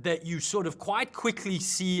that you sort of quite quickly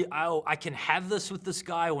see, oh, I can have this with this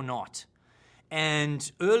guy or not.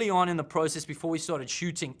 And early on in the process, before we started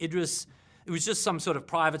shooting, Idris, it was just some sort of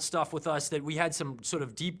private stuff with us that we had some sort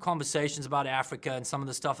of deep conversations about Africa and some of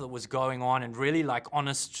the stuff that was going on, and really like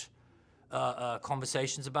honest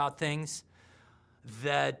conversations about things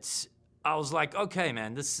that I was like, okay,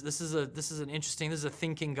 man, this is a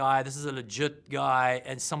thinking guy, this is a legit guy,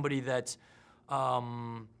 and somebody that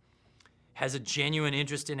has a genuine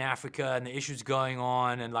interest in Africa and the issues going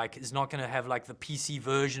on, and like is not going to have like the PC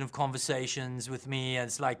version of conversations with me. And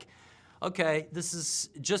it's like, okay, this is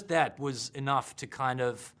just that was enough to kind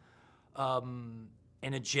of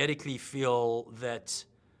energetically feel that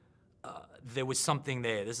there was something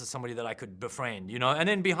there. This is somebody that I could befriend, And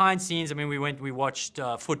then behind scenes, I mean, we watched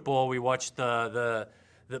football. We watched the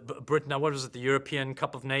Britain. What was it? The European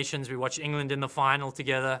Cup of Nations. We watched England in the final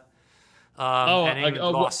together. And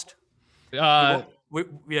England lost.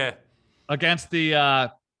 Against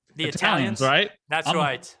the Italians, right? That's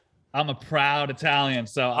right. I'm a proud Italian,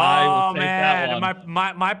 so I will take that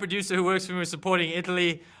one. My producer who works for me was supporting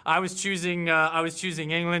Italy. I was choosing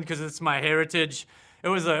England because it's my heritage. It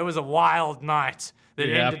was a wild night that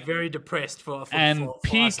ended very depressed for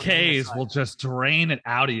PKs will just drain it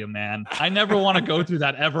out of you, man. I never want to go through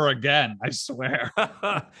that ever again. I swear.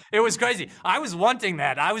 It was crazy. I was wanting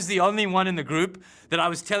that. I was the only one in the group that I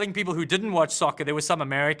was telling people who didn't watch soccer. There were some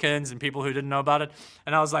Americans and people who didn't know about it,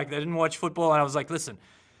 and I was like, they didn't watch football, and I was like, listen.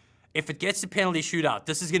 If it gets to penalty shootout,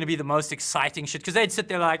 this is going to be the most exciting shit. Because they'd sit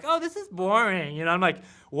there like, oh, this is boring. I'm like,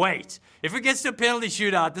 wait. If it gets to a penalty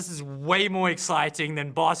shootout, this is way more exciting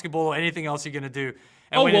than basketball or anything else you're going to do.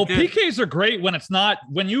 And PKs are great when it's not,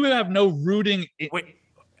 when you have no rooting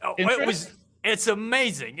interest. It's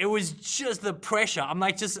amazing. It was just the pressure. I'm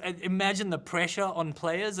like, just imagine the pressure on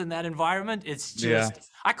players in that environment. It's just,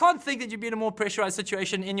 I can't think that you'd be in a more pressurized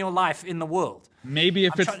situation in your life in the world. Maybe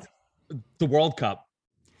if it's the World Cup.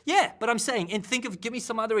 Yeah, but I'm saying, and give me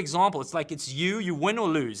some other example. It's like it's you win or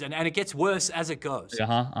lose, and it gets worse as it goes.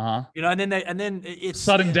 You know, and then it's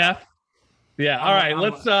sudden death. Yeah. All right.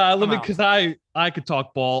 Let me, because I could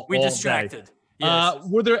talk ball. We're all distracted. Day. Yes.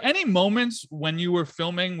 Were there any moments when you were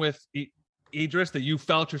filming with Idris that you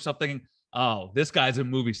felt yourself thinking, oh, this guy's a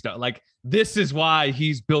movie star? Like, this is why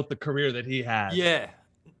he's built the career that he has. Yeah,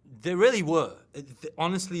 there really were.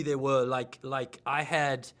 Honestly, there were. Like I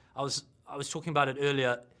was talking about it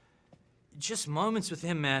earlier. Just moments with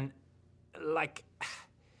him, man. Like,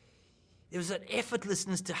 there was an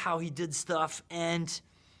effortlessness to how he did stuff, and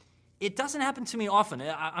it doesn't happen to me often.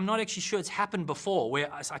 I'm not actually sure it's happened before, where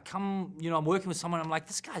I come, you know, I'm working with someone, I'm like,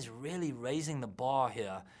 this guy's really raising the bar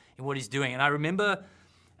here in what he's doing. And I remember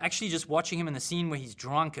actually just watching him in the scene where he's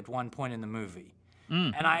drunk at one point in the movie.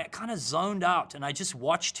 And I kind of zoned out, and I just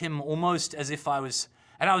watched him almost as if I was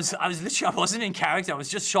literally, I wasn't in character, I was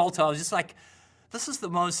just Sholto. I was just like, this is the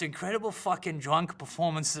most incredible fucking drunk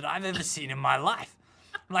performance that I've ever seen in my life.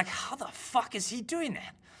 I'm like, how the fuck is he doing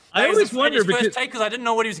that? I always wonder because first take, because I didn't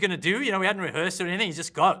know what he was going to do. You know, we hadn't rehearsed or anything. He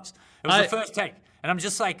just goes. It was the first take. And I'm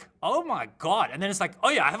just like, oh my God. And then it's like, oh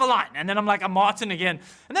yeah, I have a line. And then I'm like, I'm Martin again.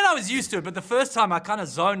 And then I was used to it. But the first time I kind of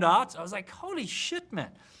zoned out. I was like, holy shit,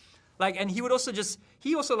 man. Like, and he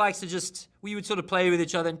also likes to just, we would sort of play with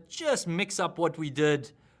each other and just mix up what we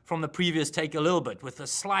did from the previous take a little bit with a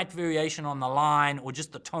slight variation on the line or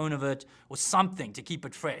just the tone of it or something to keep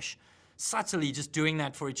it fresh. Subtly just doing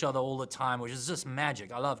that for each other all the time, which is just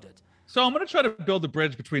magic. I loved it. So I'm going to try to build a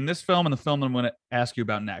bridge between this film and the film that I'm going to ask you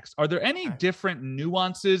about next. Are there any different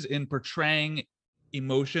nuances in portraying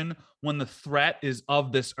emotion when the threat is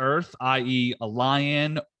of this earth, i.e. a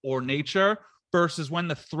lion or nature, versus when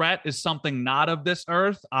the threat is something not of this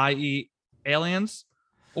earth, i.e. aliens?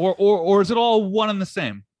 Or is it all one and the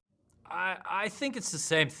same? I think it's the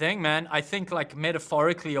same thing, man. I think, like,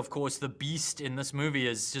 metaphorically, of course, the beast in this movie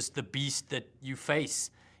is just the beast that you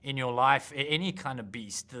face in your life, any kind of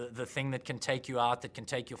beast, the thing that can take you out, that can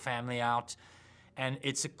take your family out. And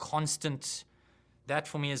it's a constant, that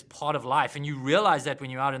for me is part of life. And you realize that when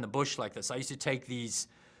you're out in the bush like this. I used to take these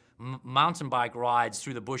mountain bike rides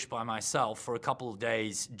through the bush by myself for a couple of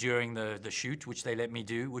days during the shoot, which they let me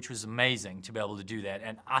do, which was amazing to be able to do that,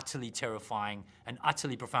 and utterly terrifying and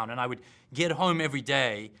utterly profound. And I would get home every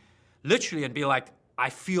day, literally, and be like,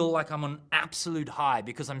 I feel like I'm on absolute high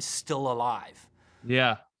because I'm still alive.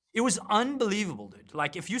 Yeah. It was unbelievable, dude.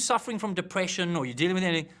 Like, if you're suffering from depression or you're dealing with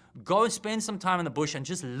anything, go and spend some time in the bush and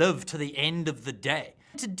just live to the end of the day.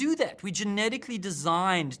 To do that, we genetically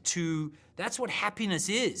designed to, that's what happiness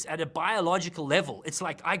is at a biological level. It's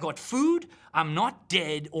like, I got food, I'm not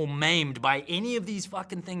dead or maimed by any of these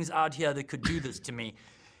fucking things out here that could do this to me.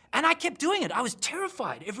 And I kept doing it. I was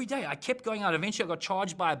terrified every day. I kept going out. Eventually I got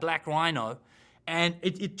charged by a black rhino, and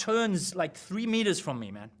it turns like 3 meters from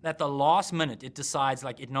me, man. At the last minute, it decides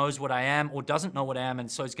like it knows what I am or doesn't know what I am,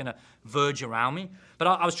 and so it's gonna verge around me. But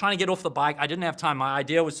I was trying to get off the bike. I didn't have time. My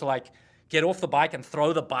idea was to like get off the bike and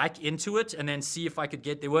throw the bike into it and then see if I could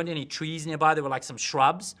there weren't any trees nearby, there were like some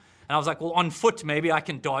shrubs. And I was like, well, on foot, maybe I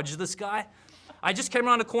can dodge this guy. I just came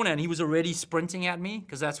around the corner and he was already sprinting at me,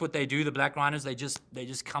 because that's what they do, the black rhinos, they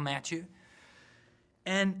just come at you.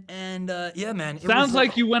 And yeah, man. Sounds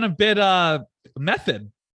like you went a bit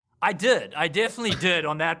method. I did. I definitely did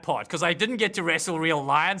on that part, because I didn't get to wrestle real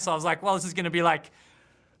lions. So I was like, well, this is gonna be like,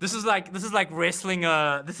 this is like wrestling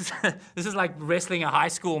this is like wrestling a high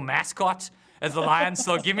school mascot as the lion.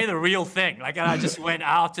 So give me the real thing. Like, and I just went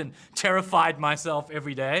out and terrified myself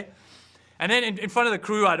every day. And then in front of the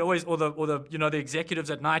crew, I'd always, or the you know, the executives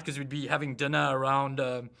at night, because we'd be having dinner around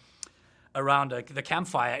the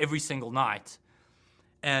campfire every single night.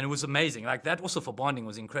 And it was amazing. Like, that also for bonding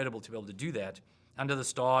was incredible to be able to do that under the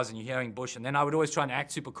stars, and you're hearing bush. And then I would always try and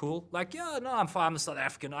act super cool. Like, yeah, no, I'm fine. I'm a South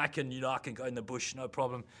African. I can go in the bush, no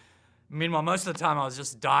problem. Meanwhile, most of the time I was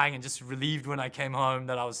just dying and just relieved when I came home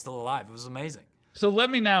that I was still alive. It was amazing. So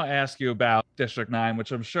let me now ask you about District 9,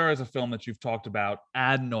 which I'm sure is a film that you've talked about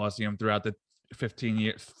ad nauseum throughout the 15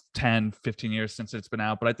 years since it's been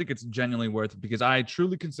out. But I think it's genuinely worth it, because I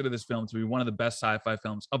truly consider this film to be one of the best sci-fi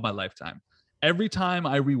films of my lifetime. Every time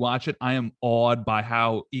I rewatch it, I am awed by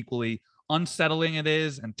how equally unsettling it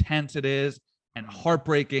is and tense it is and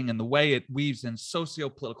heartbreaking, and the way it weaves in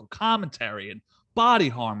socio-political commentary and body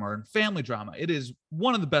horror and family drama. It is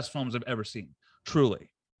one of the best films I've ever seen,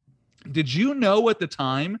 truly. Did you know at the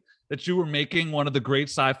time that you were making one of the great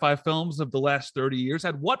sci-fi films of the last 30 years?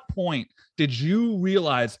 At what point did you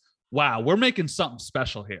realize, wow, we're making something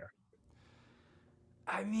special here?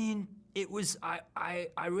 I mean, it was I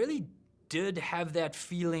really did have that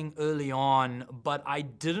feeling early on, but I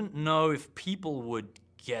didn't know if people would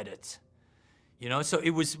get it. You know,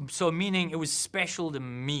 meaning it was special to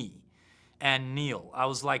me and Neil. I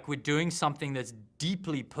was like, we're doing something that's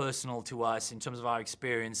deeply personal to us in terms of our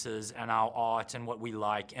experiences and our art and what we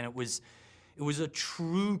like. And it was a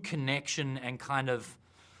true connection and kind of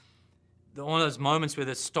one of those moments where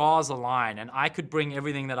the stars align and I could bring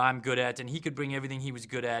everything that I'm good at and he could bring everything he was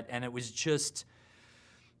good at. And it was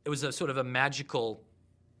a sort of a magical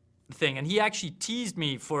thing. And he actually teased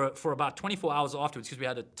me for about 24 hours afterwards because we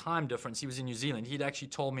had a time difference. He was in New Zealand. He'd actually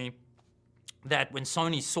told me that when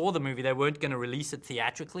Sony saw the movie, they weren't going to release it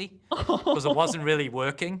theatrically because it wasn't really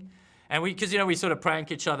working. And we sort of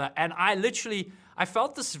prank each other. And I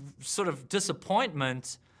felt this sort of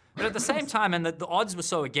disappointment, but at the same time, and the odds were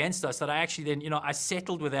so against us that I actually then, I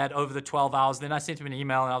settled with that over the 12 hours. Then I sent him an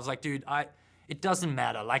email and I was like, dude, it doesn't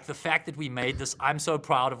matter. Like the fact that we made this, I'm so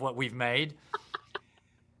proud of what we've made.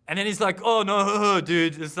 And then he's like, oh, no,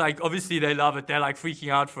 dude. It's like, obviously they love it. They're like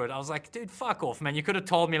freaking out for it. I was like, dude, fuck off, man. You could have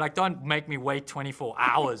told me, like, don't make me wait 24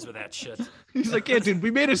 hours for that shit. He's like, yeah, dude,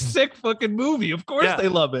 we made a sick fucking movie. Of course they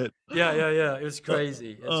love it. Yeah. It was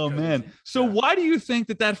crazy. Man. So why do you think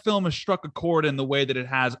that film has struck a chord in the way that it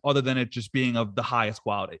has, other than it just being of the highest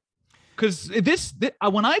quality? Because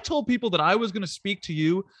when I told people that I was going to speak to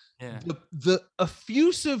you, the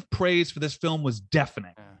effusive praise for this film was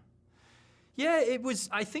deafening. Yeah,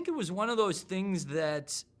 I think it was one of those things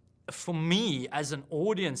that, for me, as an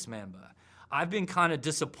audience member, I've been kind of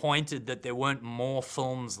disappointed that there weren't more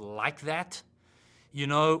films like that. You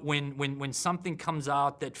know, when something comes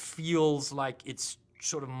out that feels like it's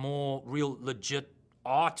sort of more real legit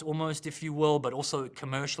art almost, if you will, but also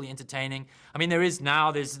commercially entertaining. I mean, there's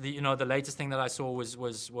the latest thing that I saw was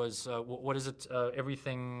what is it?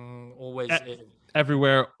 Everything Always...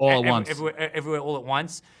 Everywhere all at once. Everywhere all at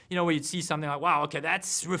once. You know, where you'd see something like, wow, okay,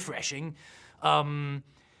 that's refreshing. So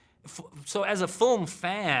as a film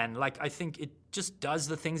fan, like, I think it just does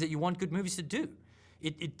the things that you want good movies to do.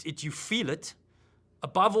 You feel it.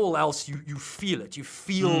 Above all else, you feel it. You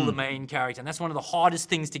feel the main character. And that's one of the hardest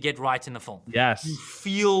things to get right in the film. Yes. You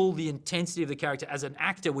feel the intensity of the character as an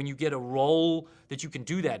actor when you get a role that you can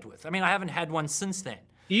do that with. I mean, I haven't had one since then.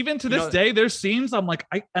 Even to this day, there's scenes I'm like,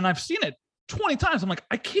 I've seen it 20 times. I'm like,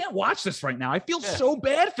 I can't watch this right now. I feel so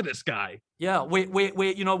bad for this guy. Yeah, where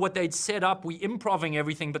what they'd set up, we improving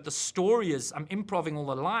everything, but the story is, I'm improving all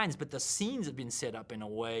the lines, but the scenes have been set up in a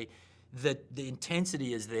way that the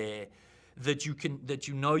intensity is there, that you can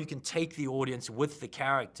take the audience with the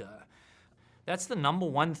character. That's the number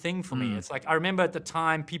one thing for me. It's like, I remember at the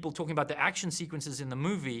time people talking about the action sequences in the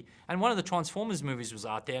movie, and one of the Transformers movies was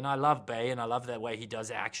out there, and I love Bay, and I love that way he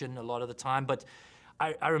does action a lot of the time, but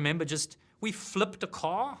I remember we flipped a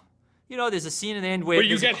car. You know, there's a scene in the end where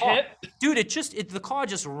you get hit? Dude, the car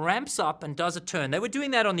just ramps up and does a turn. They were doing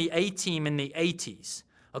that on the A-Team in the 80s,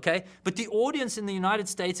 okay? But the audience in the United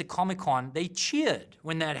States at Comic-Con, they cheered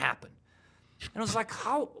when that happened. And I was like,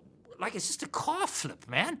 it's just a car flip,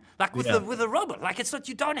 man. Like with a robot. Like, it's not,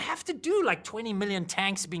 you don't have to do like 20 million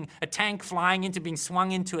a tank flying into being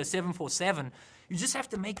swung into a 747. You just have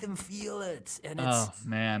to make them feel it. And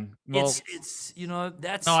man. Well, it's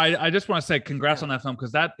that's... No, I just want to say congrats on that film,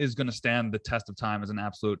 because that is going to stand the test of time as an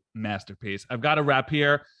absolute masterpiece. I've got to wrap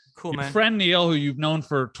here. Cool, Your man. friend Neil, who you've known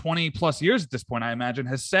for 20 plus years at this point, I imagine,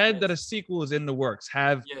 has said that a sequel is in the works.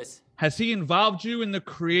 Has he involved you in the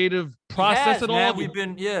creative process at all? Man, we've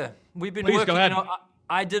been Please, working. go ahead.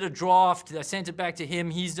 I did a draft. I sent it back to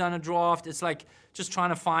him. He's done a draft. It's like just trying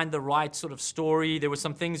to find the right sort of story. There were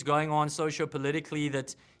some things going on socio-politically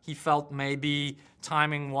that he felt maybe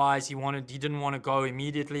timing-wise he didn't want to go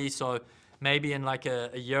immediately. So maybe in like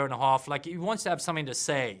a year and a half, like he wants to have something to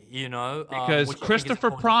say, Because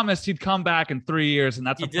Christopher promised he'd come back in 3 years, and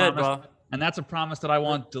that's promise. Bro. And that's a promise that I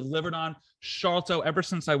want delivered on. Sharlto, ever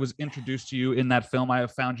since I was introduced to you in that film, I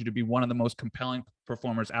have found you to be one of the most compelling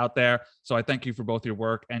performers out there. So I thank you for both your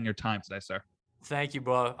work and your time today, sir. Thank you,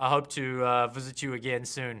 bro. I hope to visit you again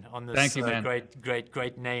soon on this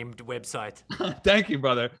great named website. Thank you,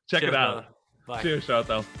 brother. Check it out. Brother. Bye. Cheers,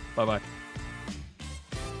 Sharlto. Bye-bye.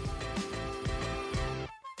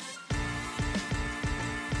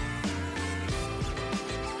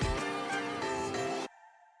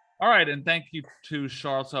 All right, and thank you to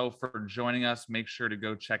Sharlto for joining us. Make sure to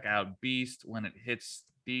go check out Beast when it hits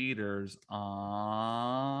theaters on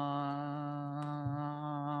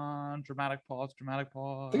Dramatic Pause.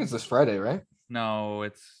 I think it's this Friday, right? No,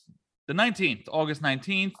 it's the 19th, August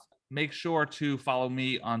 19th. Make sure to follow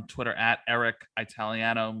me on Twitter at Eric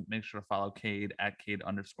Italiano. Make sure to follow Cade at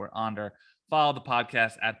Cade_under. Follow the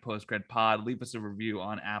podcast at PostgredPod. Leave us a review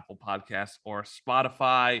on Apple Podcasts or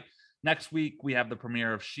Spotify. Next week, we have the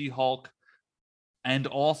premiere of She-Hulk. And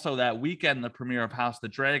also that weekend, the premiere of House of the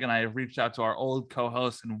Dragon. I have reached out to our old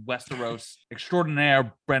co-host and Westeros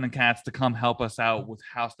extraordinaire, Brendan Katz, to come help us out with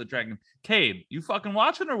House of the Dragon. Cade, you fucking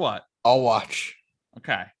watching or what? I'll watch.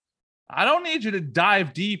 Okay. I don't need you to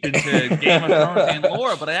dive deep into Game of Thrones and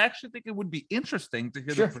lore, but I actually think it would be interesting to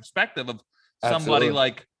hear the perspective of somebody Absolutely.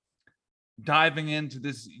 like diving into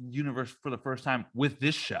this universe for the first time with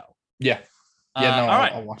this show. Yeah. All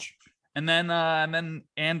right. I'll watch. And then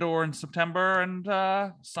Andor in September,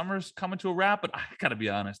 and summer's coming to a wrap. But I gotta be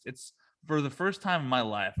honest, it's for the first time in my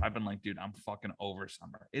life, I've been like, dude, I'm fucking over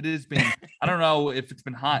summer. It has been, I don't know if it's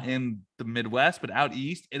been hot in the Midwest, but out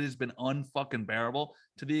east, it has been unfucking bearable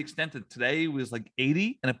to the extent that today was like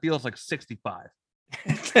 80 and it feels like 65.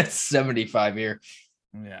 That's 75 here.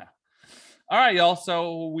 Yeah. All right, y'all.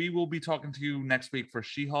 So we will be talking to you next week for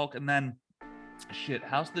She-Hulk, and then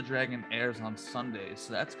House of the Dragon airs on Sundays.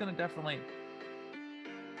 So that's going to definitely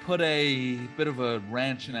put a bit of a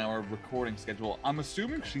wrench in our recording schedule. I'm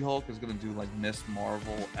assuming She-Hulk is going to do like Miss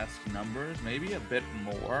Marvel-esque numbers, maybe a bit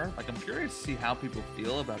more. Like, I'm curious to see how people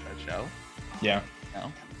feel about that show. Yeah. You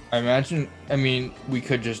know? I mean, we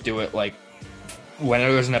could just do it like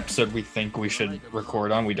whenever there's an episode we think we should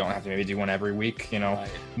record on. We don't have to maybe do one every week, you know. Right.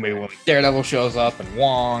 Maybe when Daredevil shows up and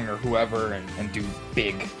Wong or whoever and do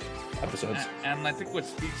big episodes. And I think what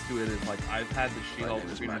speaks to it is like I've had the She-Hulk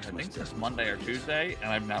stream, I think since Monday or Tuesday,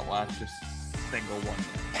 and I've not watched a single one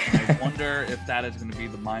yet. And I wonder if that is going to be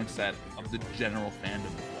the mindset of the general fandom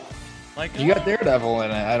as well. Like, You got Daredevil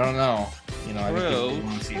in it. I don't know. You know, I think True. people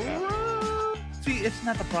want to see that. See, it's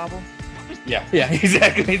not the problem. Yeah,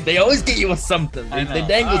 exactly. They always get you with something. I know. They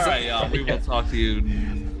dangle All right, y'all. something. We will talk to you